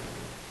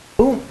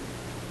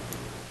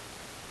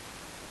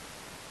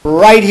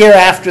right here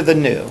after the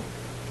new.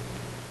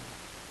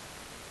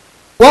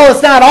 Well,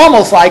 it's not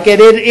almost like it.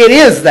 It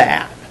is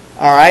that.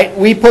 All right?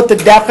 We put the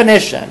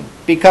definition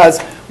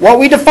because what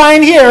we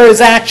define here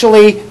is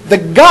actually the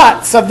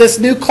guts of this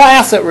new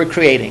class that we're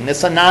creating,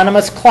 this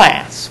anonymous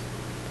class.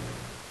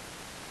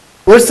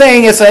 We're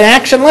saying it's an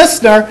action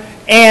listener,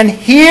 and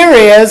here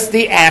is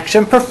the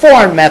action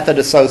performed method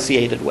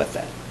associated with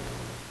it.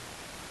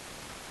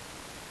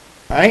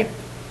 All right?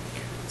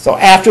 So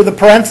after the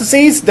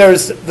parentheses,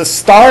 there's the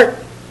start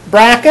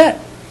bracket.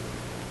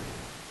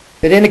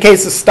 It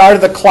indicates the start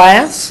of the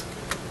class.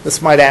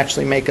 This might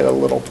actually make it a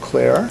little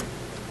clearer.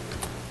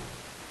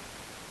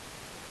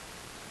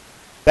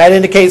 That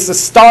indicates the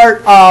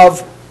start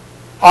of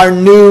our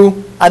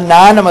new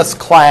anonymous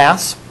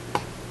class,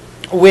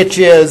 which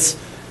is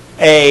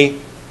a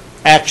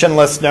action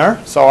listener.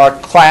 So our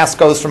class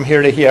goes from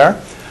here to here.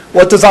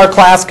 What does our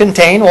class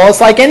contain? Well, it's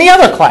like any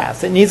other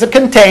class. It needs to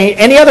contain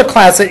any other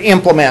class that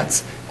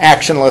implements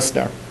action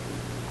listener.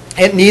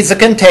 It needs to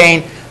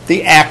contain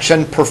the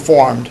action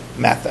performed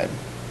method.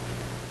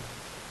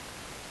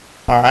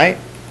 All right?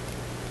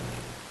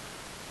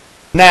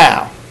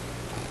 Now,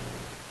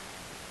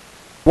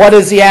 what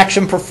does the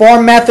action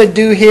performed method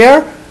do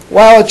here?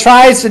 Well, it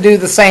tries to do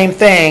the same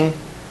thing,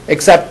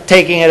 except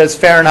taking it as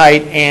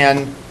Fahrenheit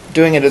and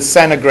doing it as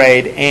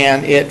centigrade,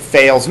 and it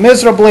fails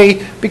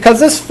miserably because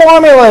this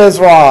formula is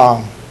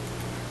wrong.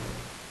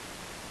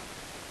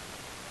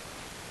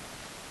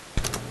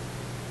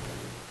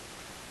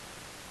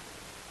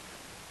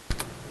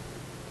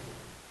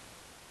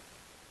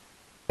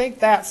 I think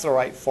that's the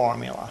right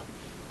formula.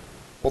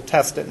 We'll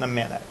test it in a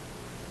minute.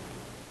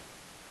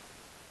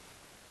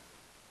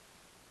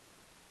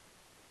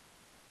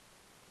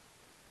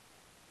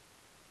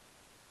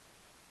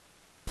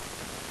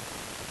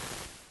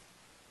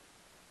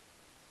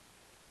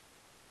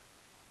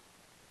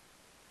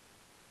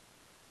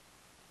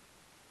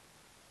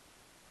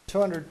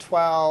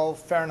 (212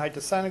 Fahrenheit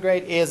to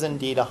centigrade) is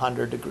indeed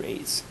 100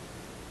 degrees.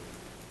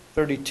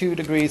 32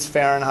 degrees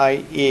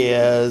Fahrenheit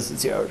is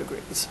 0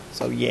 degrees.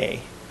 So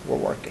yay, we're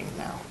working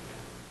now.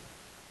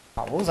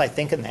 Oh, what was I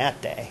thinking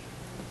that day?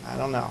 I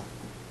don't know.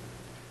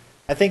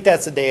 I think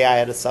that's the day I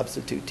had a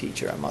substitute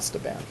teacher. It must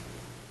have been.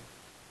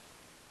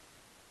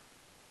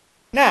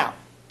 Now,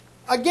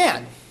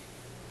 again,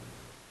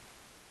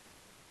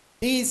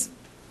 we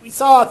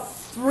saw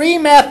 3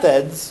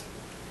 methods,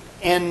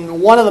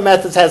 and one of the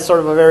methods has sort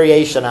of a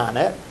variation on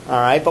it. All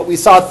right, but we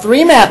saw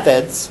 3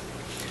 methods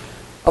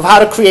of how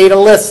to create a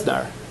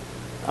listener.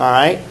 All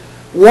right,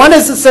 one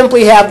is to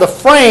simply have the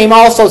frame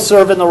also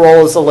serve in the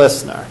role as a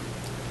listener.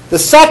 The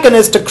second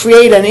is to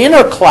create an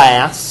inner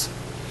class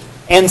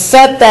and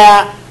set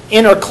that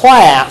inner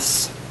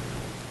class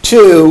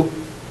to,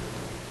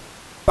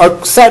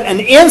 or set an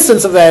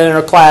instance of that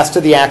inner class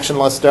to the action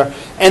listener.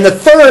 And the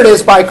third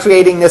is by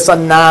creating this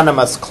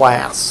anonymous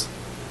class.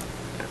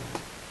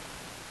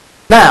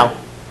 Now,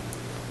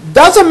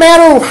 doesn't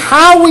matter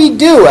how we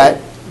do it,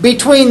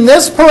 between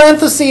this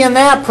parenthesis and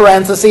that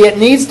parenthesis, it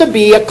needs to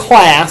be a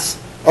class,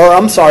 or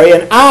I'm sorry,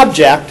 an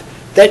object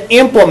that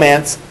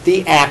implements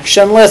the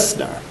action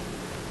listener.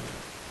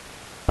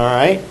 All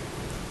right?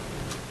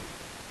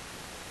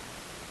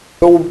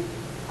 So,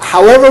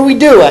 however we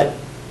do it,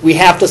 we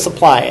have to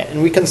supply it,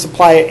 and we can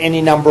supply it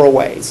any number of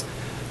ways.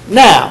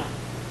 Now,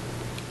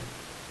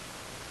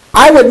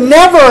 I would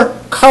never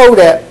code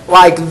it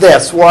like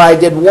this, where I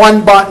did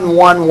one button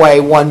one way,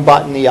 one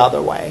button the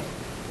other way.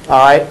 All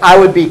right? I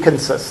would be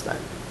consistent.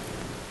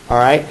 All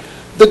right?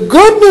 The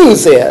good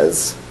news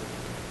is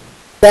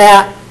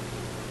that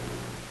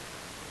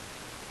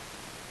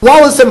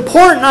while it's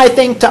important, I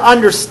think, to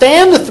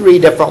understand the 3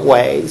 different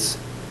ways,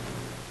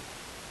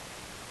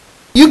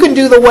 you can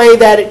do the way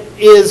that it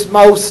is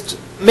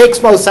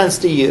makes most sense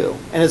to you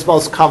and is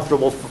most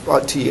comfortable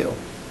to you.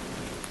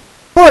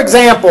 For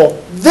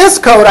example, this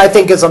code I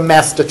think is a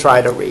mess to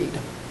try to read.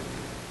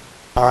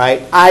 All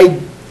right? I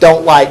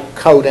don't like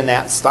code in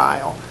that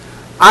style.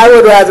 I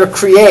would rather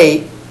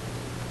create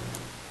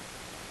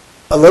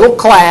a little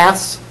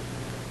class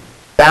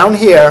down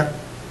here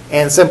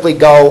and simply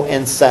go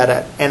and set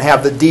it and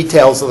have the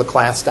details of the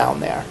class down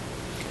there.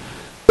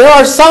 There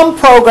are some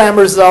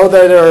programmers, though,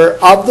 that are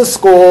of the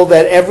school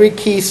that every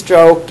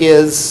keystroke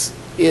is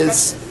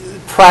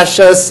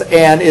precious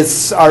and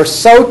are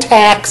so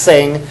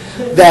taxing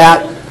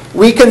that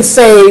we can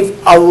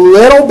save a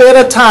little bit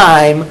of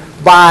time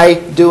by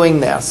doing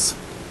this.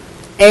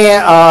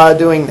 And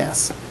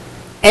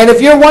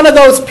if you're one of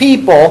those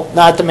people,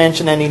 not to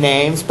mention any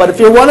names, but if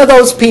you're one of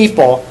those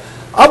people,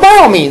 by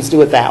all means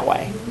do it that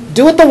way.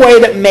 Do it the way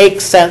that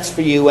makes sense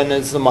for you and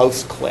is the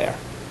most clear.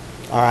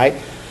 All right?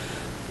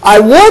 I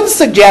would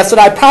suggest that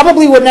I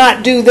probably would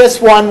not do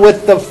this one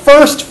with the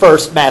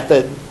first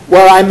method,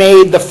 where I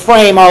made the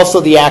frame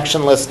also the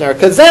action listener,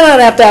 because then I'd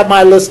have to have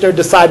my listener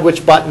decide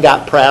which button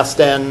got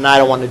pressed, and I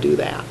don't want to do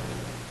that.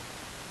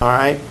 All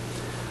right?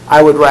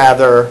 I would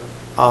rather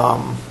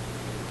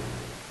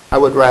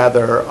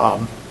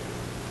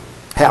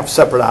have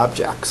separate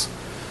objects.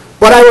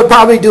 But I would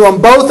probably do them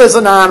both as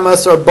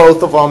anonymous or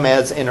both of them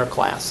as inner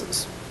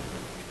classes.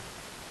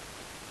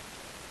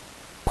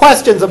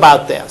 Questions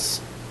about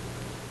this?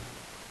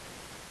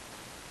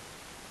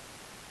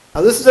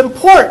 Now this is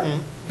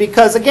important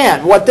because,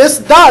 again, what this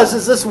does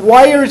is this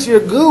wires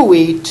your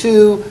GUI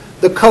to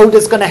the code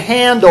that's going to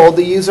handle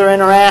the user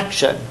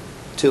interaction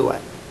to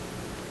it.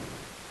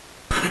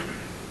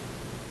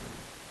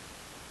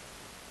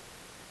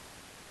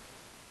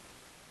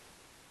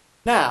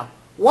 Now,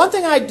 one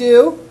thing I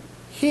do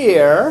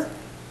here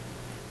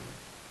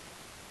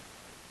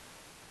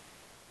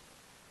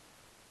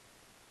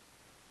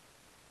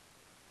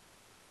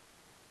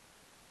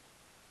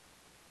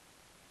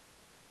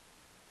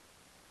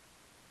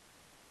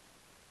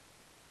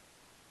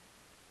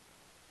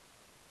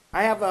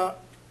I have an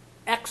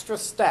extra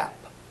step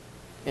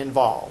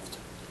involved.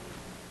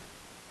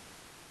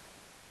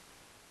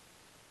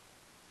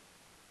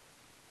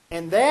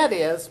 And that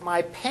is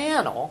my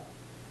panel,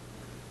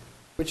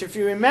 which if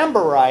you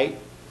remember right,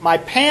 my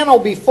panel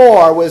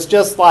before was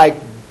just like,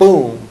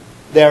 boom,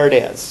 there it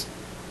is.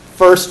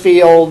 First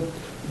field,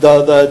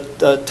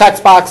 the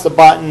text box, the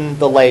button,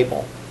 the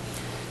label.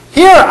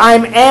 Here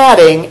I'm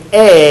adding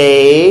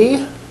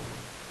a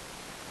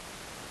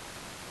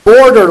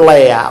border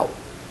layout.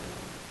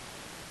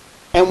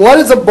 And what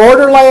is a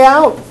border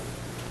layout?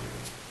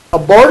 A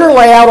border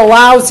layout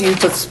allows you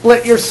to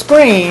split your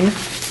screen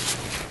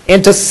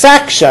into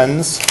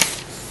sections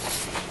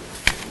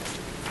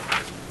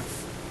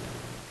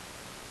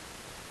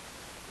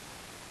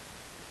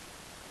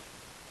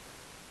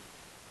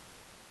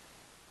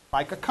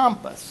like a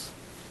compass.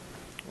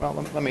 Well,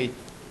 let me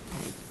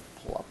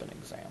pull up an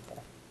example.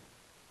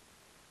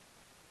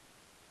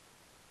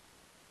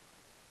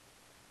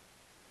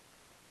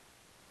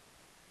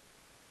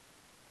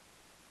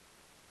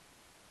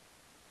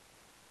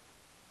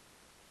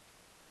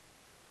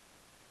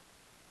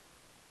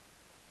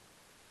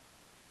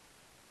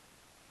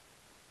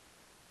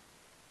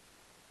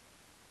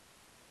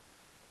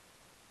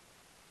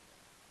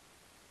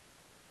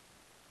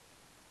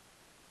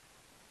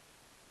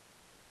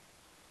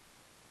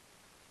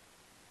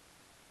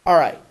 All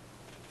right.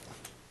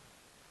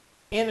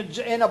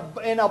 In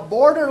a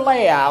border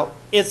layout,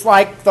 it's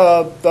like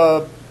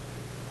the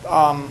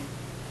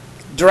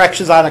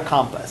directions on a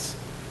compass.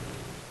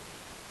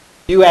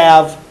 You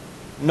have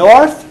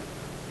north,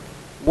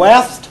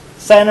 west,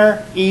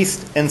 center,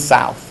 east, and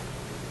south.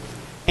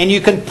 And you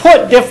can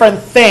put different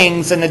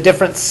things in the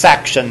different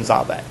sections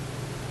of it.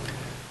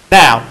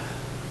 Now,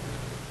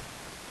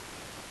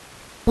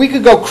 we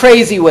could go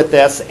crazy with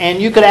this, and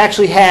you could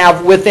actually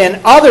have within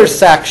other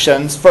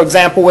sections, for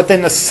example,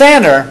 within the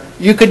center,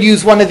 you could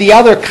use one of the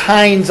other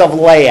kinds of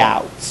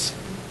layouts.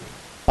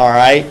 All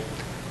right?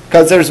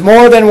 Because there's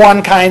more than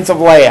one kinds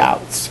of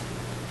layouts.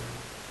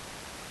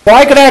 Well,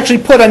 I could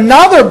actually put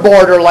another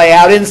border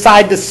layout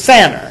inside the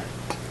center.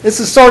 This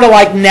is sort of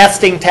like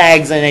nesting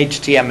tags in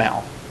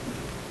HTML.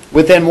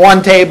 Within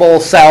one table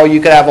cell,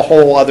 you could have a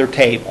whole other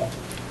table.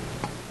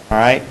 All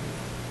right?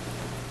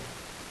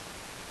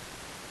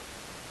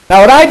 Now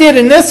what I did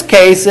in this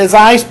case is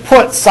I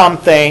put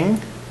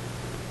something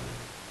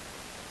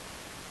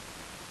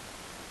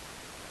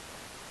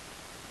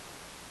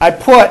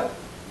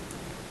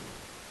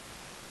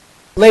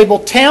label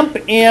temp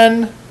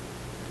in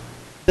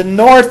the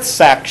north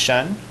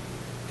section.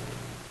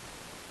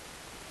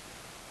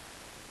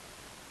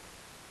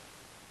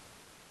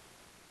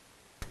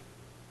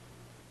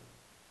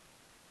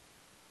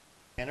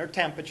 Enter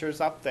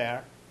temperatures up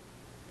there.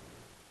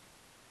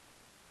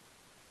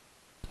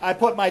 I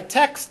put my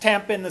text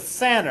temp in the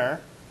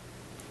center.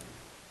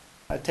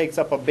 That takes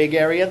up a big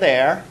area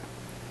there.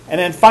 And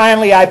then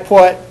finally I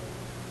put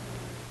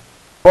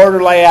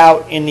border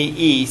layout in the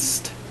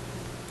east.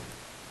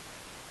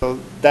 So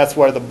that's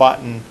where the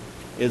button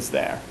is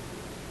there.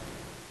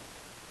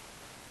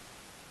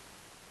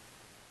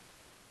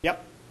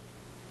 Yep.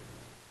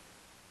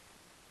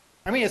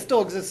 I mean, it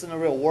still exists in the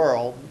real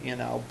world, you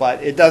know,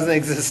 but it doesn't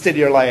exist in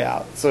your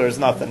layout, so there's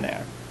nothing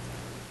there.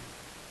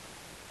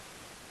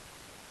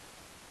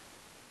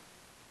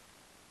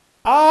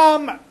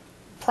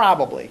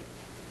 Probably.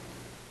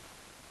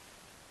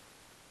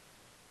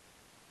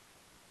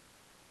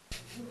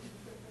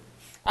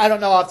 I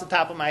don't know off the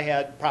top of my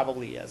head,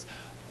 probably is.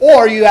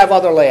 Or you have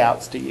other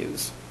layouts to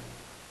use.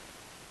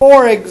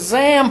 For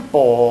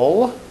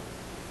example,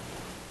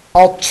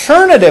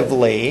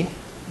 alternatively,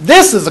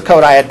 this is the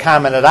code I had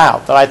commented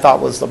out that I thought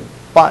was the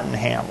button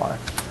handler.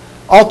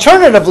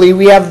 Alternatively,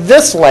 we have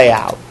this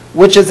layout,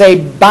 which is a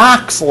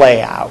box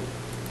layout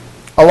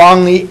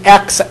along the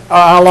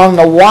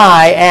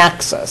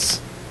y-axis.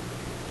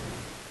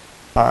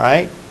 All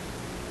right.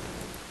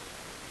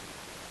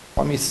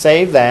 Let me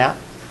save that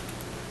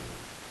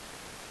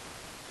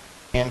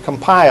and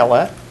compile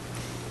it.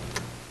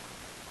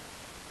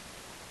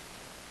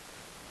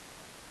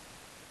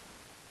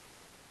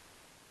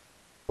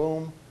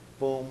 Boom,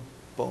 boom,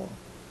 boom.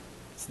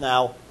 It's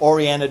now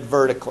oriented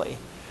vertically.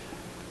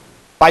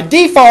 By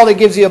default, it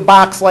gives you a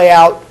box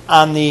layout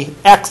on the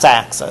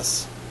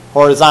x-axis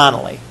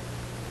horizontally.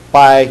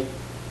 By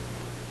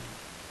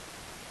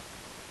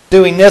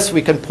doing this,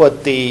 we can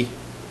put the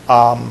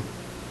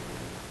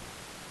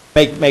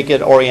make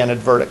it oriented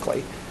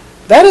vertically.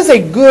 That is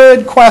a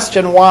good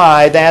question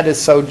why that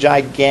is so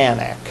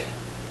gigantic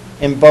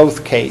in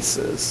both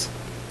cases.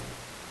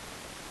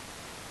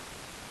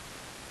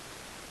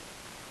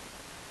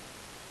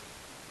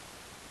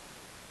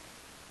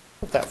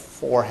 If that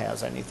 4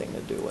 has anything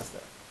to do with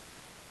it.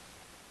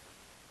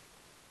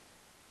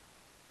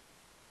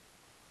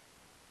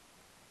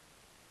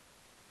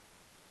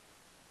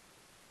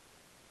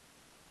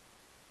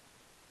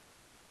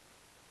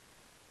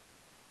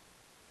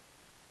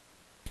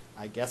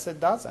 I guess it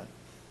doesn't.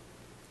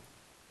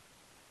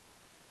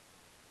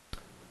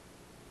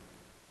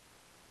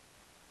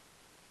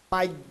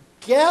 My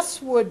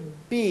guess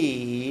would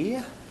be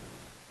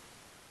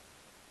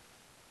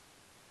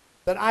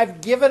that I've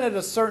given it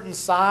a certain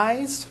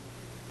size,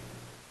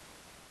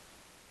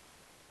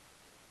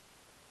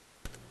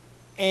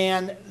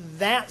 and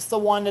that's the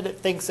one that it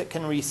thinks it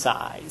can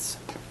resize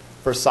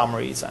for some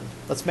reason.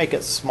 Let's make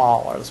it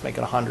smaller. Let's make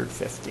it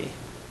 150.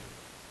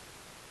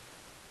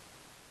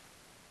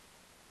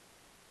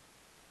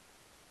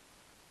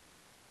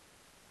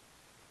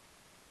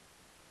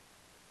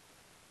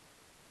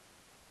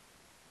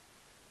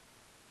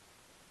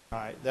 All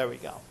right, there we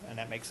go, and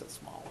that makes it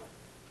smaller.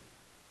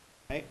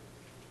 Right?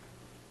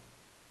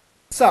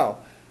 So,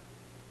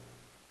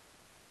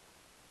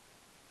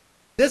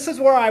 this is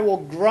where I will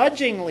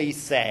grudgingly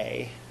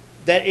say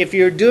that if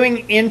you're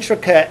doing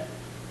intricate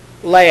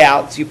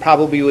layouts, you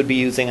probably would be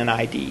using an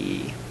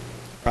IDE,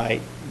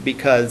 right?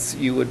 Because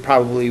you would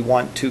probably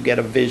want to get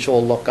a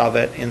visual look of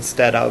it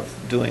instead of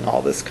doing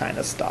all this kind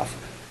of stuff.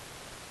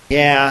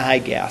 Yeah, I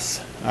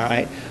guess. All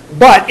right.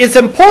 But it's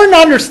important to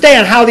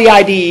understand how the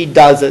IDE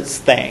does its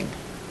thing.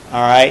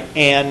 All right.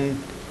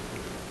 And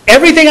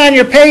everything on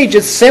your page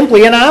is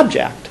simply an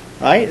object.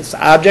 Right? It's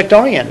object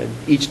oriented.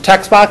 Each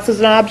text box is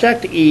an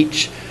object.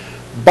 Each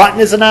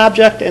button is an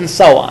object, and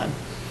so on.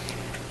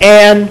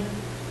 And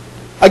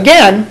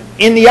again,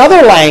 in the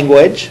other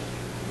language,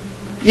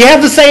 you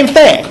have the same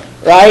thing.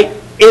 Right?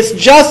 It's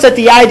just that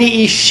the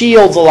IDE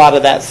shields a lot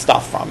of that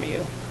stuff from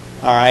you.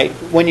 All right.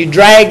 When you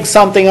drag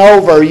something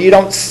over, you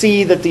don't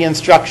see that the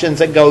instructions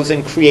that goes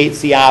and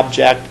creates the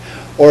object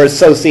or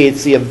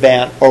associates the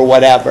event or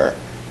whatever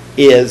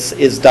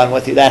is done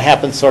with you. That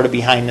happens sort of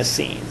behind the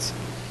scenes.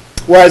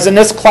 Whereas in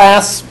this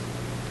class,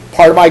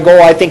 part of my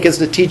goal, I think, is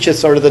to teach us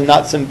sort of the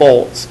nuts and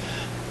bolts.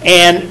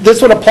 And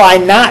this would apply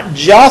not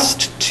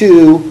just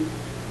to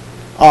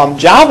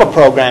Java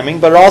programming,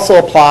 but it also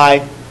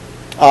apply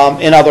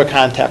in other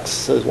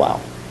contexts as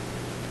well.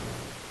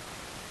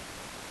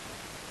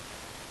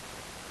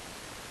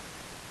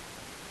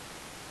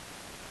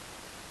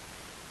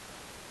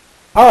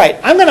 All right,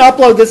 I'm going to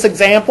upload this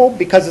example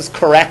because it's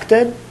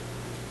corrected.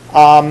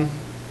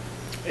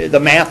 The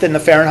math in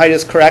the Fahrenheit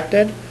is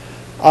corrected.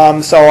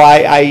 So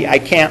I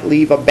can't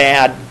leave a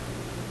bad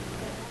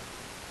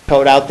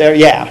code out there.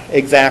 Yeah,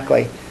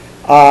 exactly.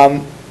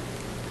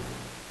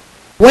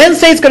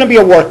 Wednesday's going to be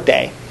a work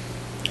day.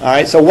 All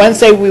right, so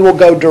Wednesday we will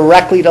go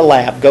directly to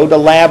lab. Go to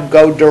lab,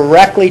 go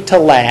directly to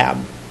lab.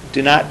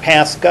 Do not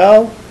pass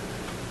go.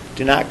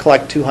 Do not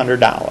collect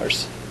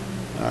 $200.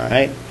 All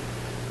right.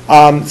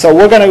 So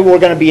we're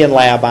gonna be in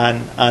lab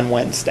on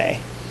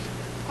Wednesday.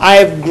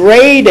 I've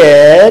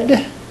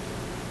graded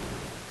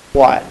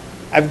what?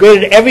 I've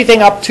graded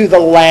everything up to the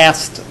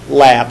last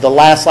lab. The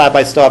last lab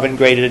I still haven't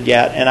graded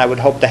yet, and I would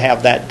hope to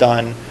have that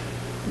done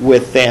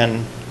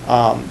within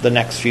the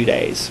next few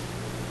days.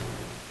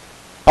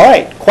 All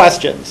right,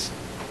 questions?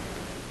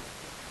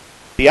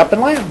 Be up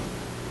in lab.